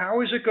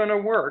how is it going to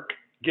work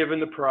given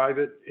the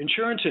private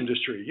insurance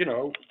industry?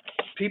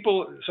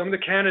 Some of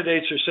the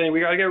candidates are saying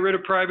we got to get rid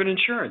of private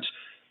insurance.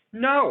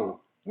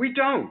 No, we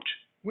don't.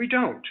 We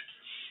don't.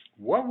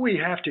 What we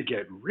have to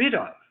get rid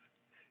of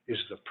is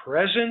the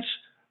presence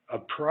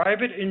of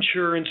private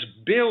insurance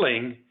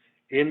billing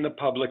in the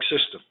public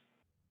system.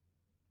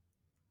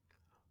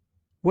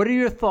 What are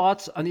your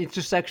thoughts on the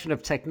intersection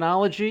of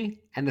technology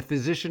and the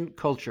physician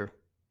culture?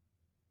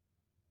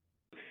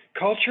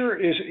 Culture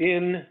is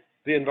in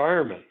the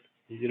environment,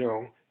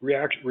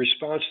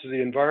 response to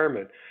the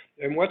environment.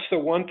 And what's the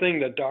one thing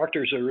that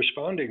doctors are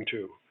responding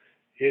to?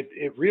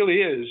 It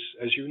really is,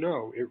 as you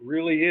know, it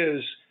really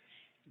is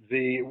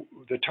the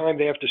time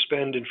they have to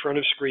spend in front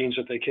of screens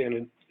that they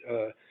can't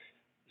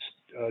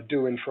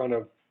do in front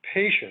of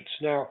patients.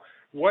 Now,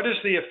 what is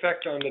the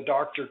effect on the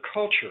doctor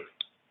culture?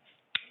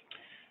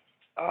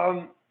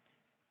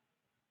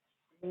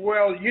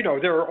 Well,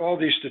 there are all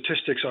these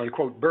statistics on,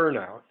 quote,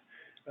 burnout.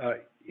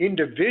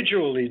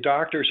 Individually,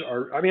 doctors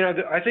are,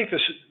 I think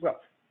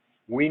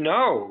we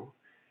know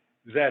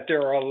that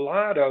there are a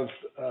lot of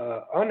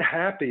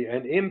unhappy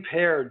and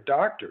impaired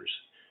doctors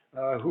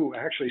who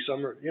actually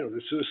some are,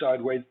 the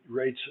suicide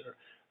rates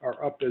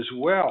are up as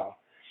well.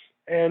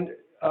 And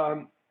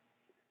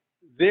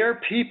they're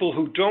people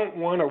who don't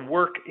want to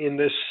work in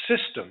this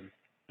system.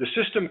 The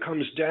system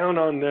comes down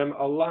on them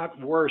a lot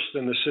worse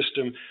than the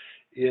system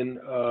in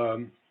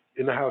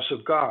the house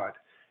of God.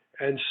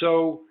 And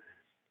so,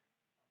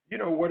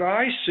 what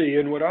I see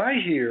and what I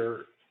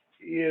hear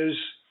is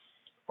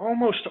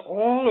almost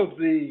all of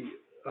the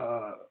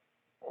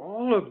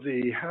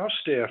house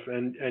staff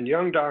and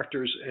young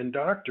doctors and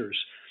doctors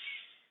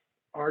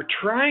are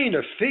trying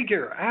to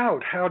figure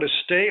out how to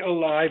stay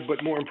alive,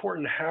 but more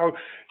important, how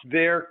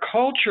their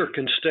culture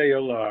can stay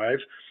alive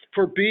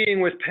for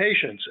being with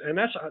patients. And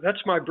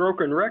that's my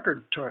broken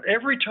record.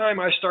 Every time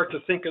I start to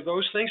think of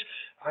those things,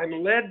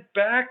 I'm led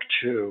back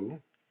to,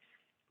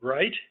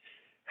 right,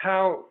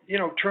 how,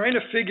 trying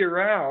to figure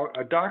out,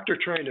 a doctor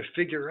trying to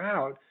figure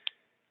out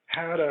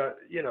how to,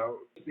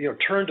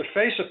 turn to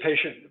face a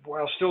patient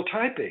while still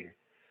typing,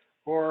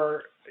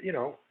 or,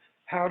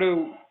 how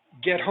to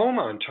get home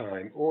on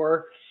time.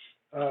 Or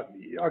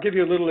I'll give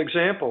you a little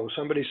example.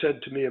 Somebody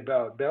said to me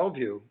about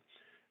Bellevue,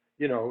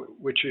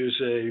 which is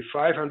a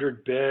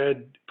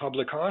 500-bed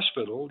public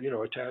hospital,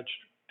 attached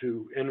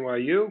to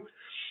NYU,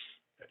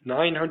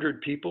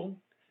 900 people.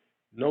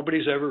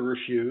 Nobody's ever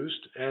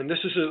refused. And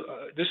this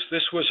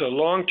was a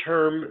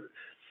long-term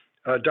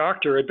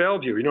doctor at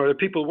Bellevue. The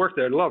people who work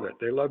there love it.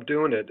 They love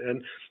doing it.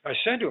 And I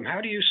said to him,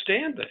 how do you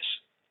stand this?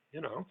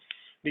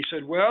 He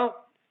said,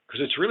 well,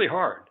 because it's really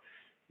hard,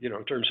 in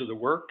terms of the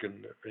work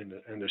and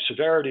the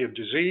severity of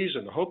disease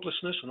and the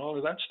hopelessness and all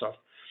of that stuff.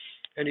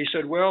 And he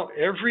said, well,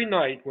 every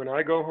night when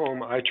I go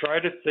home, I try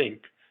to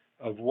think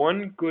of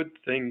one good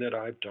thing that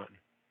I've done.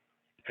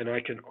 And I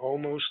can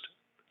almost,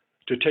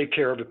 to take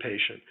care of a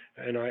patient.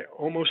 And I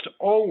almost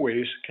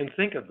always can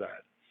think of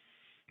that.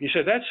 He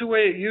said, that's the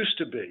way it used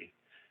to be.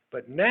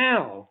 But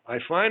now I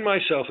find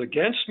myself,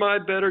 against my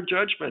better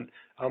judgment,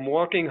 I'm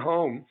walking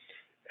home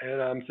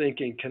and I'm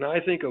thinking, can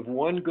I think of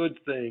one good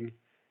thing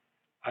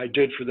I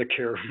did for the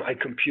care of my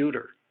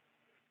computer?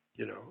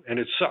 And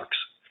it sucks.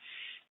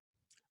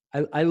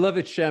 I love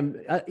it, Shem.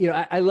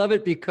 I love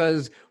it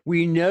because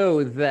we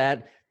know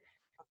that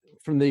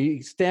from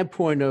the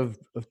standpoint of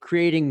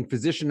creating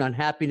physician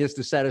unhappiness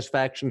to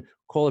satisfaction,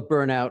 call it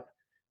burnout,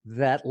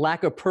 that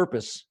lack of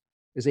purpose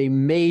is a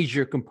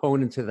major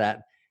component to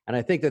that. And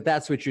I think that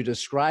that's what you're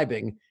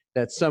describing,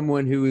 that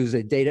someone who is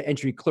a data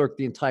entry clerk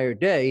the entire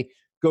day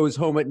goes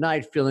home at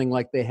night feeling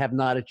like they have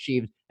not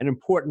achieved an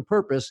important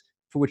purpose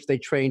for which they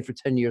trained for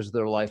 10 years of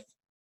their life.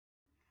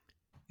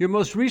 Your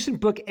most recent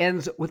book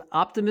ends with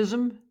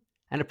optimism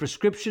and a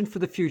prescription for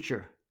the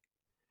future.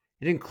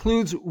 It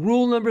includes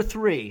rule number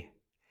 3,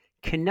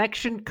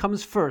 connection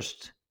comes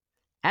first,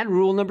 and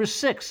rule number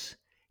 6,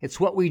 it's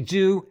what we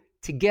do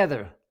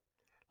together.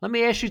 Let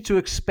me ask you to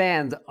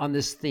expand on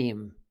this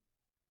theme.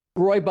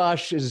 Roy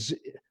Bosch has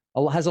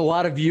a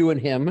lot of you in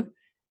him,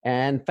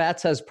 and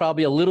Fats has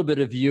probably a little bit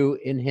of you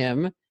in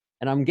him.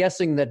 And I'm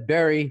guessing that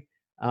Barry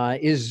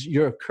is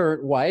your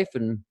current wife,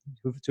 and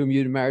to whom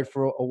you've been married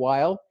for a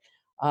while.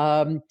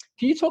 Can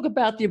you talk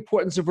about the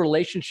importance of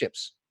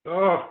relationships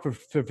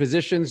for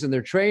physicians in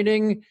their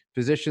training,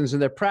 physicians in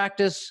their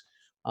practice?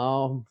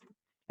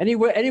 Any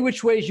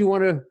which ways you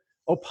want to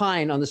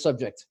opine on the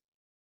subject?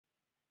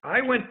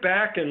 I went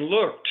back and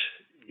looked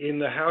in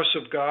the house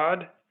of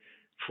God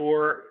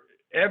for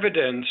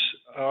evidence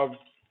of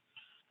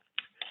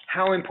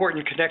how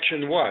important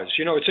connection was.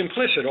 It's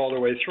implicit all the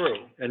way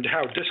through, and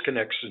how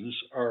disconnections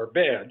are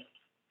bad.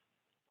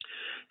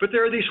 But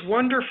there are these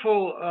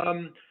wonderful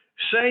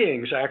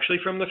sayings, actually,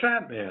 from the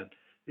Fat Man.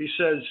 He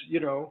says,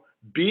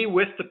 be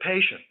with the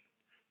patient.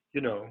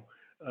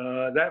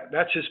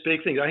 That's his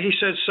big thing. He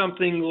says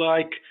something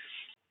like,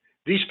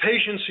 these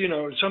patients,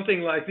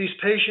 something like, these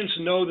patients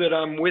know that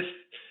I'm with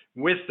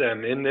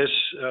them in this,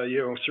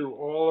 through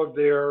all of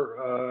their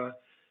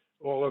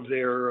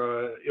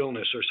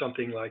illness, or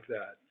something like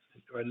that.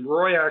 And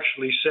Roy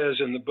actually says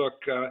in the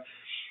book,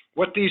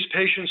 what these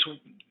patients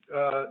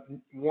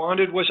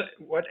wanted was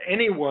what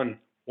anyone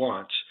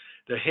wants: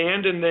 the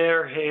hand in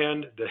their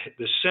hand,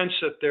 the sense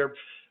that their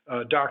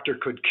doctor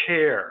could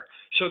care.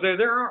 So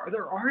there are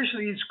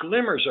these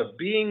glimmers of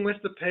being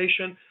with the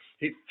patient,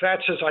 Fat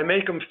says, I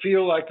make them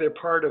feel like they're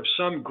part of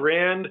some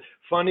grand,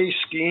 funny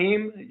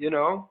scheme,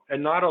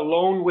 and not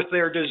alone with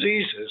their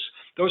diseases.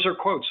 Those are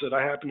quotes that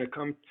I happen to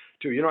come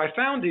to. I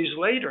found these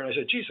later, and I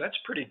said, geez, that's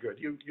pretty good.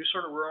 You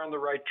sort of were on the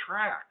right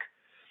track.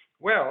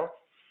 Well,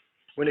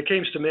 when it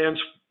came to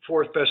man's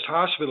fourth best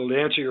hospital, to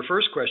answer your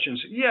first questions,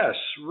 yes,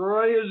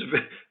 Roy is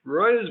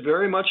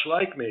very much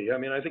like me. I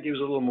mean, I think he was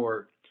a little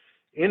more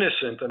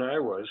innocent than I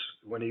was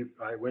when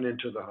I went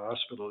into the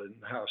hospital in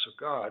the House of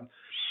God.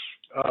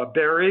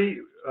 Barry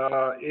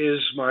is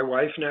my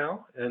wife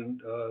now,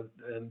 and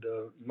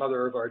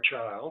mother of our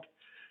child,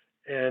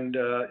 and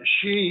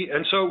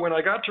so when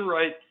I got to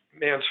write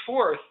Man's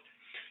Fourth,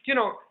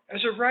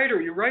 as a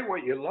writer, you write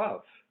what you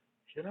love,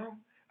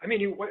 I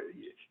mean,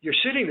 you're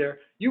sitting there,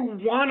 you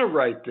want to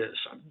write this.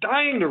 I'm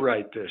dying to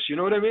write this. You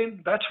know what I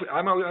mean?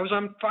 I was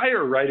on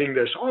fire writing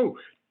this. Oh,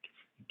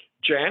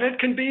 Janet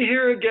can be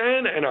here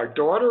again, and our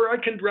daughter. I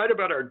can write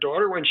about our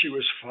daughter when she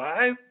was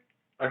 5.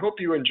 I hope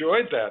you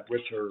enjoyed that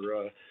with her,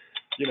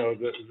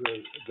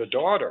 the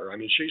daughter. I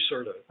mean, she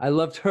sort of. I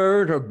loved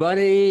her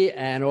bunny,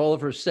 and all of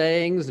her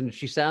sayings, and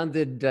she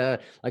sounded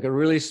like a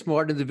really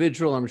smart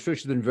individual. I'm sure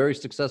she's been very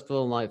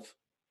successful in life.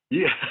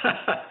 Yeah,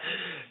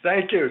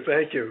 thank you.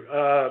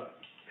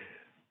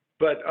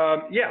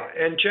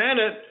 And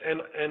Janet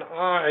and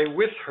I,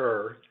 with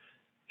her,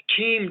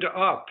 teamed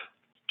up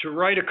to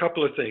write a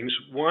couple of things.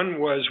 One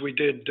was we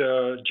did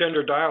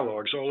gender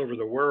dialogues all over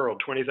the world,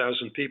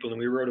 20,000 people, and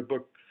we wrote a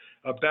book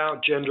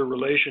about gender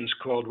relations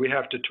called We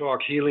Have to Talk,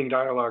 Healing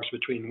Dialogues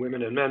Between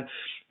Women and Men.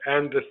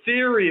 And the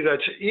theory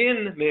that's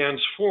in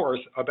Man's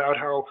Fourth about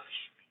how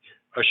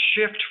a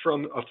shift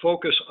from a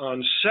focus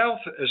on self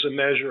as a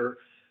measure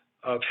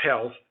of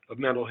health, of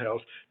mental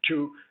health,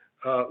 to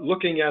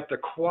looking at the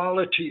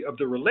quality of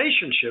the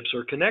relationships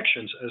or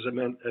connections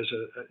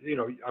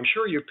I'm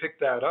sure you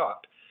picked that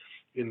up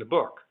in the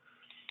book.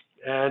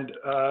 And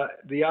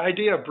the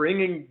idea of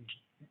bringing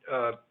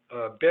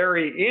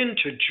Barry in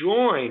to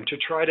join to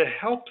try to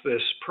help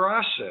this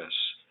process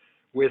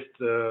with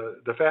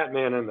the fat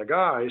man and the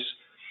guys.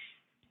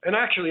 And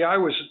actually, I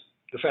was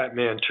the fat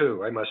man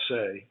too, I must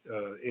say,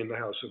 in the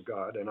House of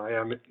God, and I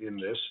am in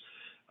this.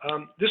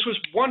 This was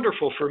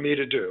wonderful for me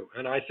to do,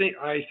 and I think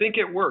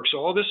it works.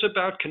 All this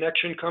about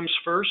connection comes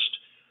first,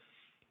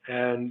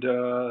 and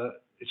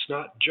it's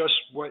not just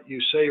what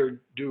you say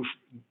or do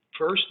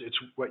first, it's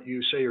what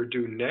you say or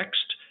do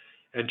next,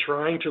 and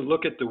trying to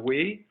look at the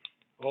we,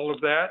 all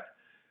of that.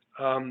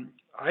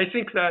 I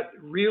think that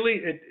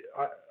really,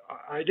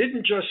 I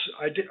didn't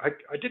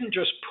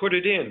just put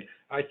it in.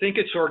 I think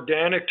it's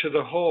organic to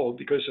the whole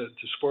because,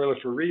 to spoil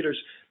it for readers,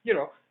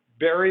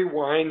 Barry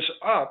winds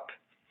up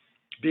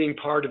being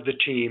part of the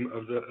team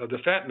of the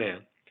fat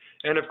man.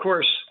 And of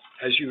course,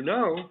 as you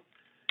know,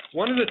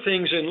 one of the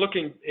things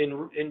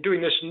in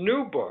doing this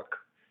new book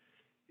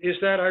is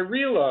that I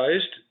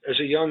realized as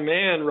a young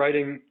man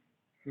writing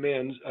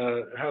Man's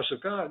House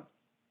of God,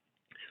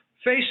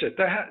 face it,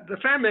 the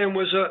fat man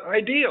was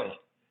ideal.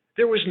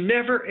 There was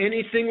never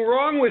anything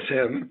wrong with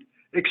him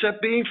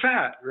except being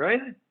fat,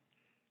 right?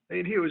 I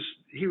mean, he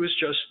was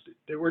just,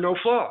 there were no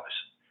flaws.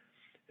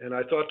 And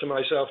I thought to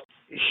myself,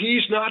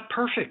 he's not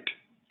perfect.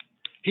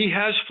 He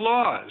has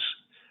flaws.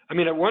 I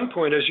mean, at one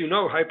point, as you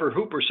know, Hyper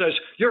Hooper says,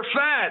 you're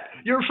fat,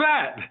 you're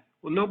fat.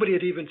 Well, nobody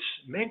had even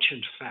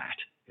mentioned fat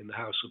in the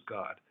House of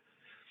God.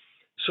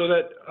 So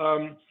that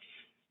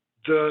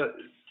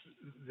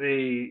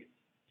the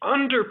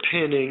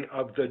underpinning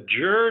of the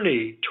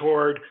journey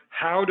toward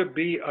how to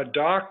be a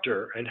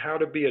doctor and how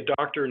to be a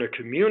doctor in a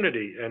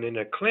community and in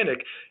a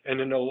clinic and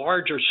in a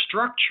larger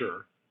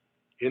structure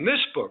in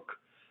this book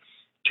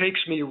takes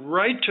me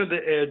right to the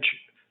edge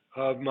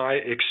of my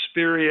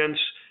experience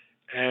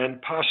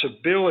and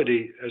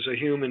possibility as a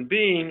human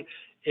being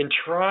in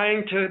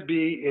trying to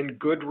be in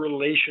good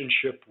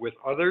relationship with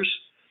others,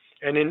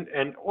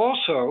 and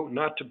also,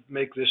 not to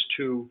make this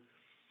too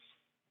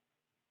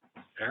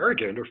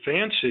arrogant or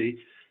fancy,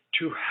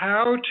 to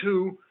how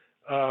to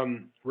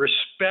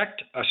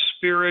respect a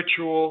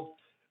spiritual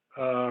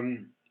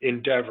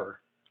endeavor,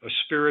 a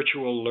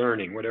spiritual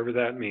learning, whatever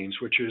that means,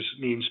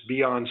 means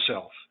beyond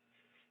self.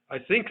 I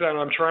think that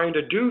I'm trying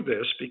to do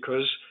this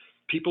because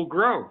people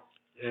grow,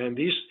 and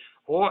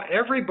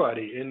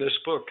everybody in this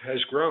book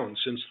has grown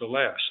since the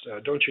last,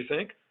 don't you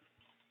think?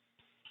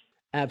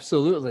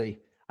 Absolutely.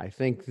 I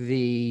think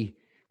the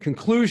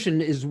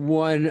conclusion is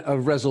one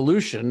of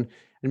resolution,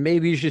 and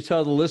maybe you should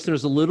tell the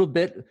listeners a little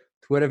bit,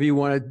 whatever you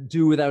want to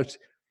do without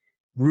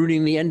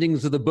ruining the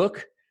endings of the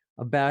book,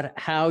 about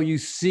how you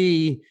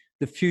see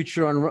the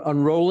future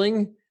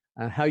unrolling,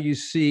 how you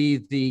see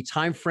the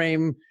time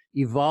frame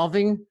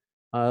evolving,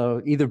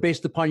 either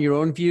based upon your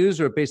own views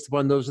or based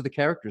upon those of the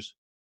characters.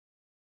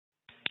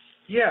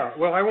 Yeah,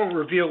 well, I won't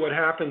reveal what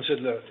happens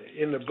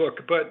in the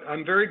book, but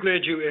I'm very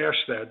glad you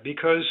asked that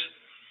because,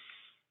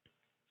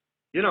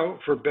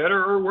 for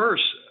better or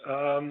worse,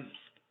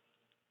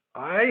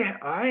 I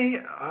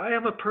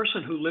am a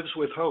person who lives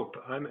with hope.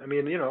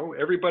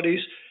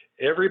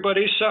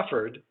 Everybody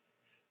suffered,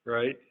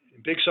 right?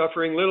 Big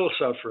suffering, little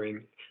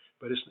suffering,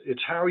 but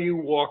it's how you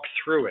walk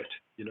through it.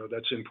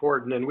 That's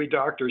important. And we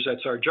doctors,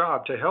 that's our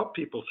job, to help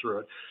people through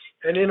it.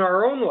 And in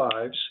our own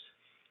lives,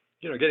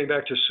 getting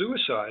back to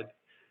suicide,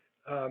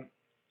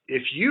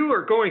 if you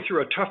are going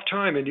through a tough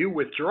time and you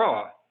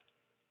withdraw,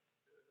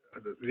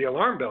 the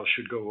alarm bell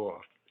should go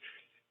off.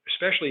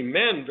 Especially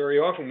men, very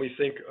often we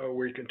think, oh,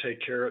 we can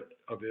take care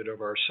of it of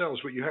ourselves,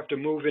 but you have to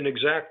move in the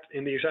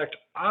exact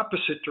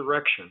opposite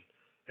direction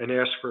and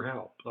ask for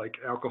help, like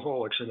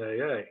alcoholics in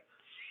AA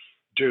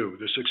do,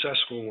 the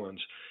successful ones.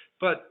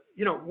 But,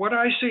 what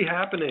I see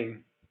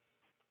happening,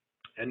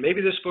 and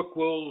maybe this book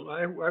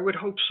I would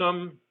hope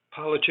some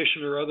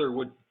politician or other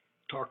would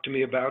talk to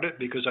me about it,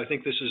 because I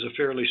think this is a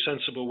fairly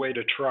sensible way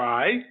to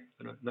try,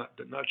 and I'm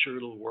not sure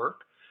it'll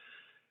work,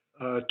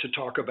 to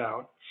talk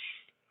about.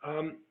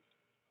 I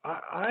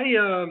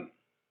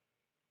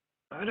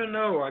don't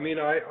know. I mean,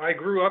 I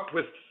grew up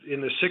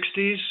in the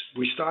 60s.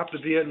 We stopped the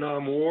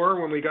Vietnam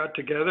War when we got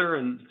together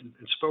and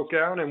spoke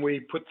out, and we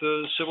put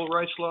the civil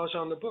rights laws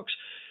on the books.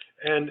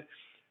 And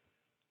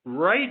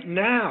right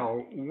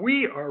now,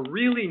 we are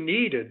really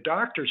needed,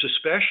 doctors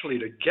especially,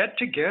 to get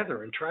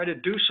together and try to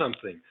do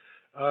something.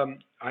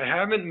 I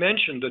haven't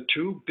mentioned the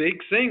two big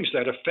things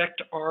that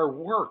affect our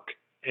work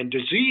and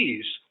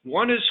disease.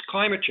 One is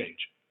climate change.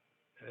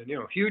 And,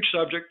 huge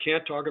subject,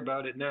 can't talk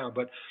about it now.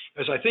 But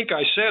as I think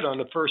I said on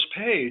the first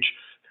page,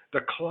 the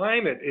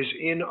climate is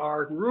in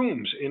our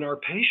rooms, in our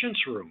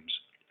patients' rooms,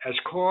 as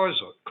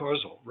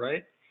causal,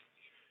 right?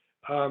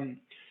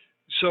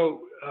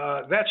 So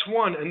that's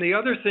one. And the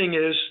other thing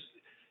is,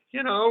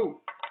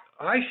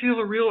 I feel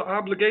a real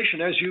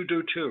obligation, as you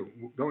do too,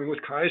 going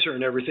with Kaiser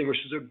and everything,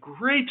 which is a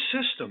great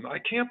system. I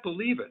can't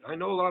believe it. I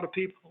know a lot of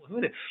people who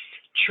in it.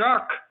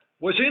 Chuck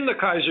was in the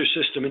Kaiser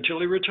system until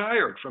he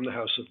retired from the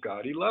House of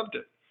God. He loved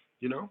it,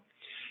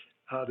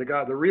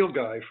 the real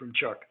guy from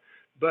Chuck.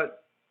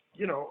 But,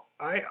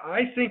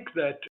 I think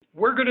that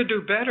we're going to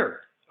do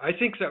better. I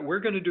think that we're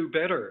going to do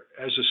better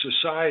as a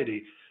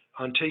society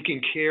on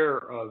taking care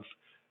of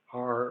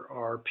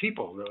our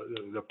people,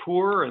 the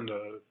poor and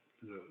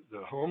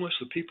the homeless,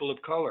 the people of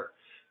color.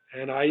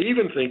 And I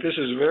even think, this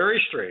is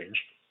very strange,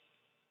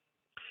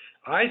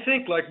 I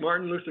think, like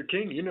Martin Luther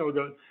King,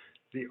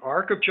 the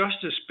arc of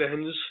justice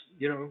bends,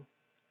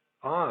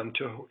 on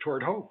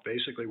toward hope,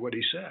 basically what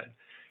he said.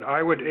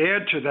 I would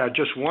add to that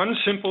just one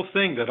simple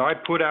thing that I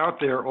put out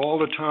there all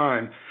the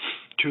time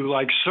to,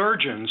 like,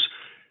 surgeons.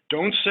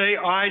 Don't say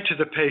I to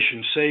the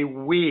patient, say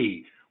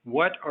we.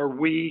 What are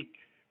we?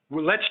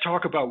 Well, let's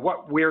talk about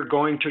what we're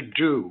going to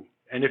do.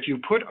 And if you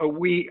put a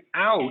we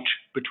out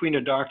between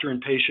a doctor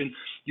and patient,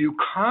 you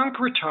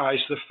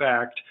concretize the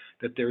fact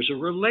that there's a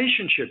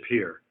relationship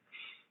here.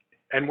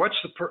 And what's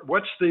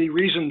the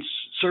reason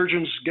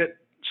surgeons get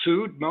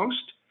sued most?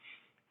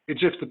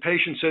 It's if the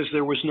patient says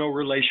there was no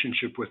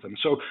relationship with them.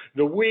 So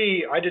the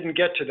we, I didn't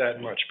get to that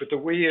much, but the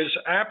we is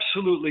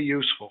absolutely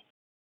useful.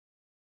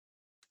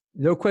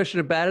 No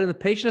question about it. And the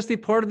patient has to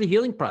be part of the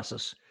healing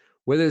process,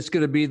 whether it's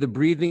going to be the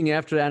breathing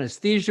after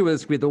anesthesia, whether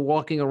it's going to be the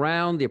walking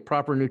around, the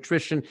proper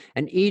nutrition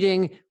and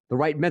eating, the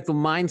right mental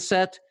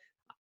mindset.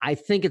 I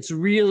think it's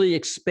really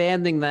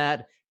expanding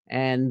that.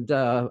 And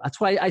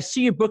that's why I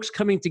see your books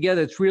coming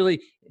together. It's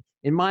really,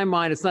 in my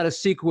mind, it's not a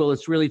sequel.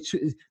 It's really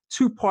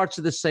two parts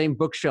of the same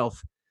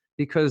bookshelf,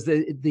 because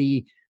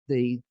the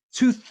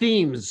two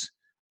themes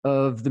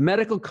of the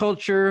medical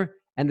culture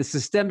and the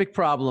systemic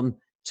problem,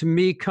 to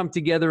me, come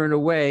together in a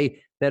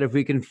way that if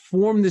we can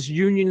form this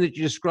union that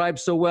you described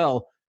so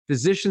well,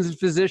 physicians and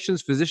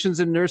physicians, physicians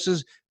and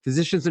nurses,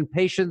 physicians and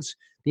patients,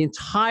 the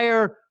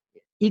entire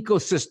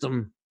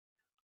ecosystem,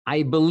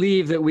 I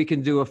believe that we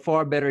can do a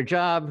far better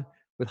job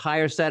with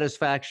higher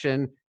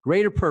satisfaction,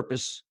 greater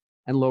purpose,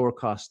 and lower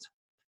cost.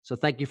 So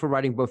thank you for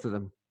writing both of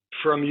them.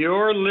 From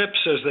your lips,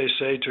 as they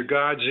say, to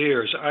God's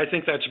ears. I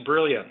think that's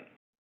brilliant.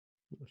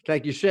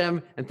 Thank you,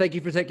 Shem, and thank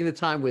you for taking the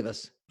time with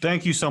us.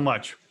 Thank you so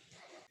much.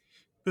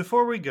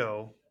 Before we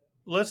go,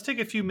 let's take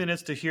a few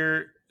minutes to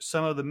hear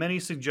some of the many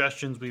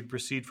suggestions we've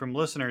received from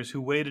listeners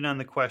who weighed in on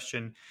the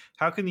question,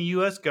 how can the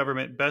U.S.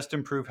 government best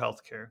improve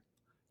healthcare?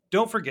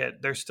 Don't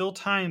forget, there's still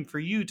time for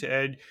you to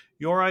add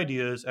your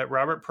ideas at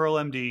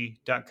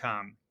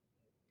robertpearlmd.com.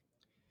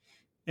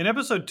 In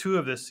episode 2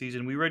 of this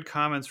season, we read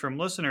comments from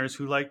listeners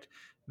who liked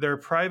their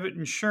private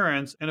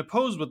insurance and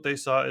opposed what they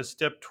saw as a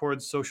step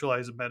towards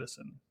socialized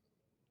medicine.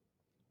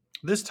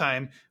 This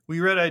time,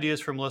 we read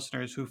ideas from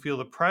listeners who feel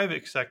the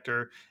private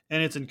sector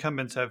and its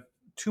incumbents have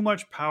too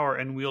much power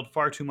and wield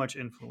far too much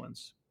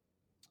influence.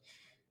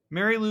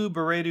 Mary Lou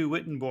Baredu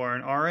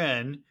Wittenborn,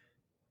 RN,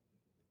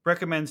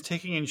 recommends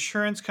taking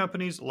insurance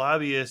companies,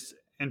 lobbyists,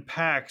 and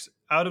PACs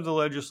out of the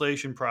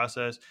legislation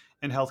process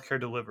and healthcare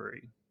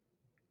delivery.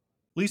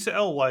 Lisa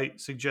L. White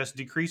suggests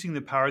decreasing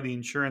the power the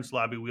insurance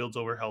lobby wields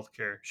over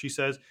healthcare. She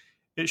says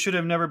it should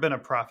have never been a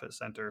profit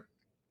center.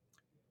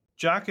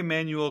 Jacques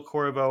Emmanuel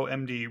Corriveau,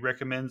 MD,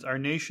 recommends our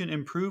nation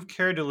improve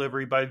care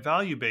delivery by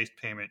value-based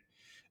payment,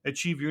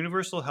 achieve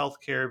universal health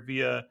care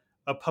via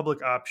a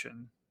public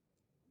option.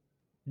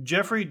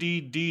 Jeffrey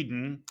D.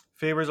 Deeden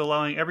favors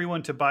allowing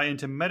everyone to buy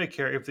into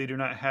Medicare if they do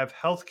not have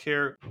health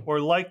care or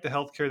like the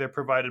health care they're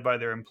provided by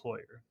their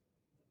employer.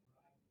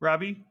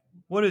 Robbie,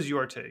 what is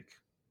your take?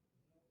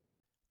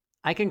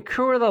 I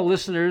concur with our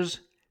listeners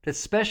that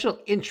special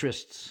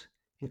interests,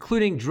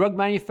 including drug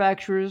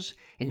manufacturers,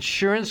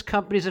 insurance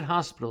companies, and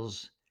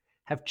hospitals,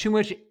 have too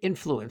much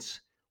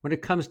influence when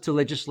it comes to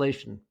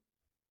legislation.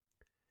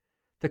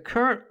 The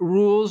current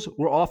rules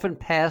were often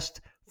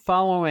passed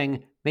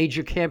following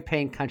major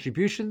campaign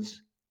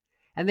contributions,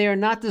 and they are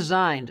not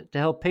designed to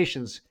help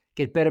patients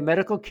get better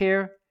medical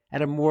care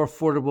at a more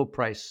affordable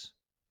price.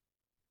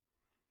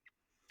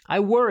 I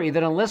worry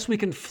that unless we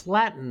can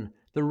flatten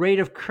the rate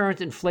of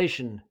current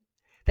inflation,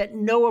 that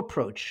no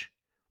approach,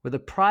 whether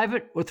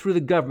private or through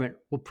the government,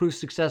 will prove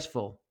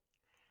successful.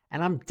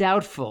 And I'm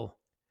doubtful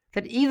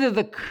that either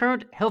the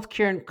current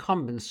healthcare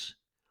incumbents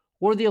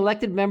or the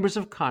elected members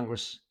of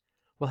Congress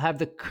will have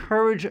the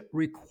courage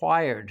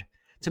required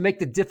to make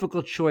the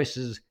difficult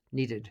choices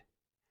needed.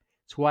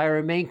 It's why I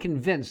remain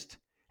convinced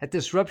that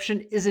disruption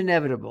is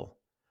inevitable,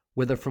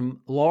 whether from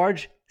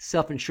large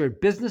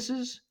self-insured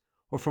businesses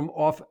or from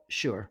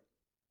offshore.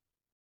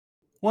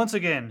 Once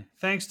again,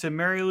 thanks to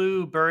Mary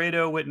Lou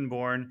Barreto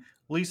Wittenborn,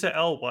 Lisa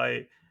L.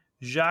 White,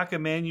 Jacques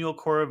Emmanuel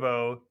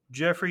Corriveau,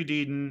 Jeffrey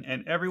Deeden,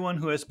 and everyone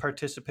who has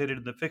participated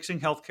in the Fixing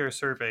Healthcare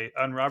survey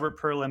on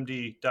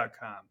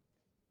robertpearlmd.com.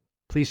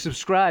 Please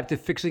subscribe to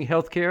Fixing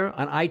Healthcare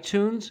on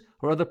iTunes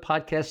or other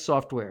podcast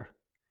software.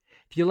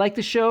 If you like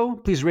the show,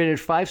 please rate it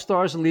 5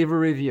 stars and leave a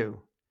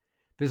review.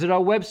 Visit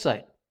our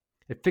website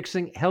at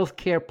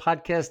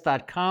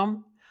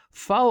fixinghealthcarepodcast.com.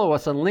 Follow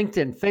us on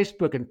LinkedIn,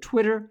 Facebook, and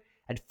Twitter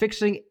at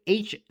Fixing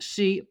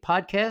HC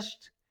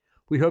Podcast.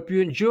 We hope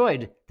you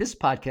enjoyed this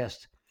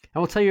podcast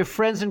and will tell your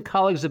friends and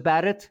colleagues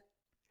about it.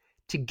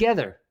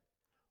 Together,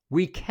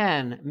 we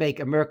can make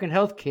American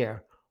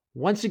healthcare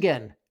once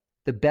again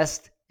the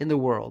best in the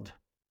world.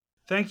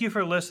 Thank you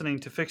for listening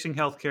to Fixing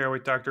Healthcare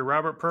with Dr.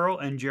 Robert Pearl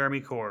and Jeremy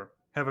Corr.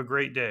 Have a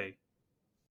great day.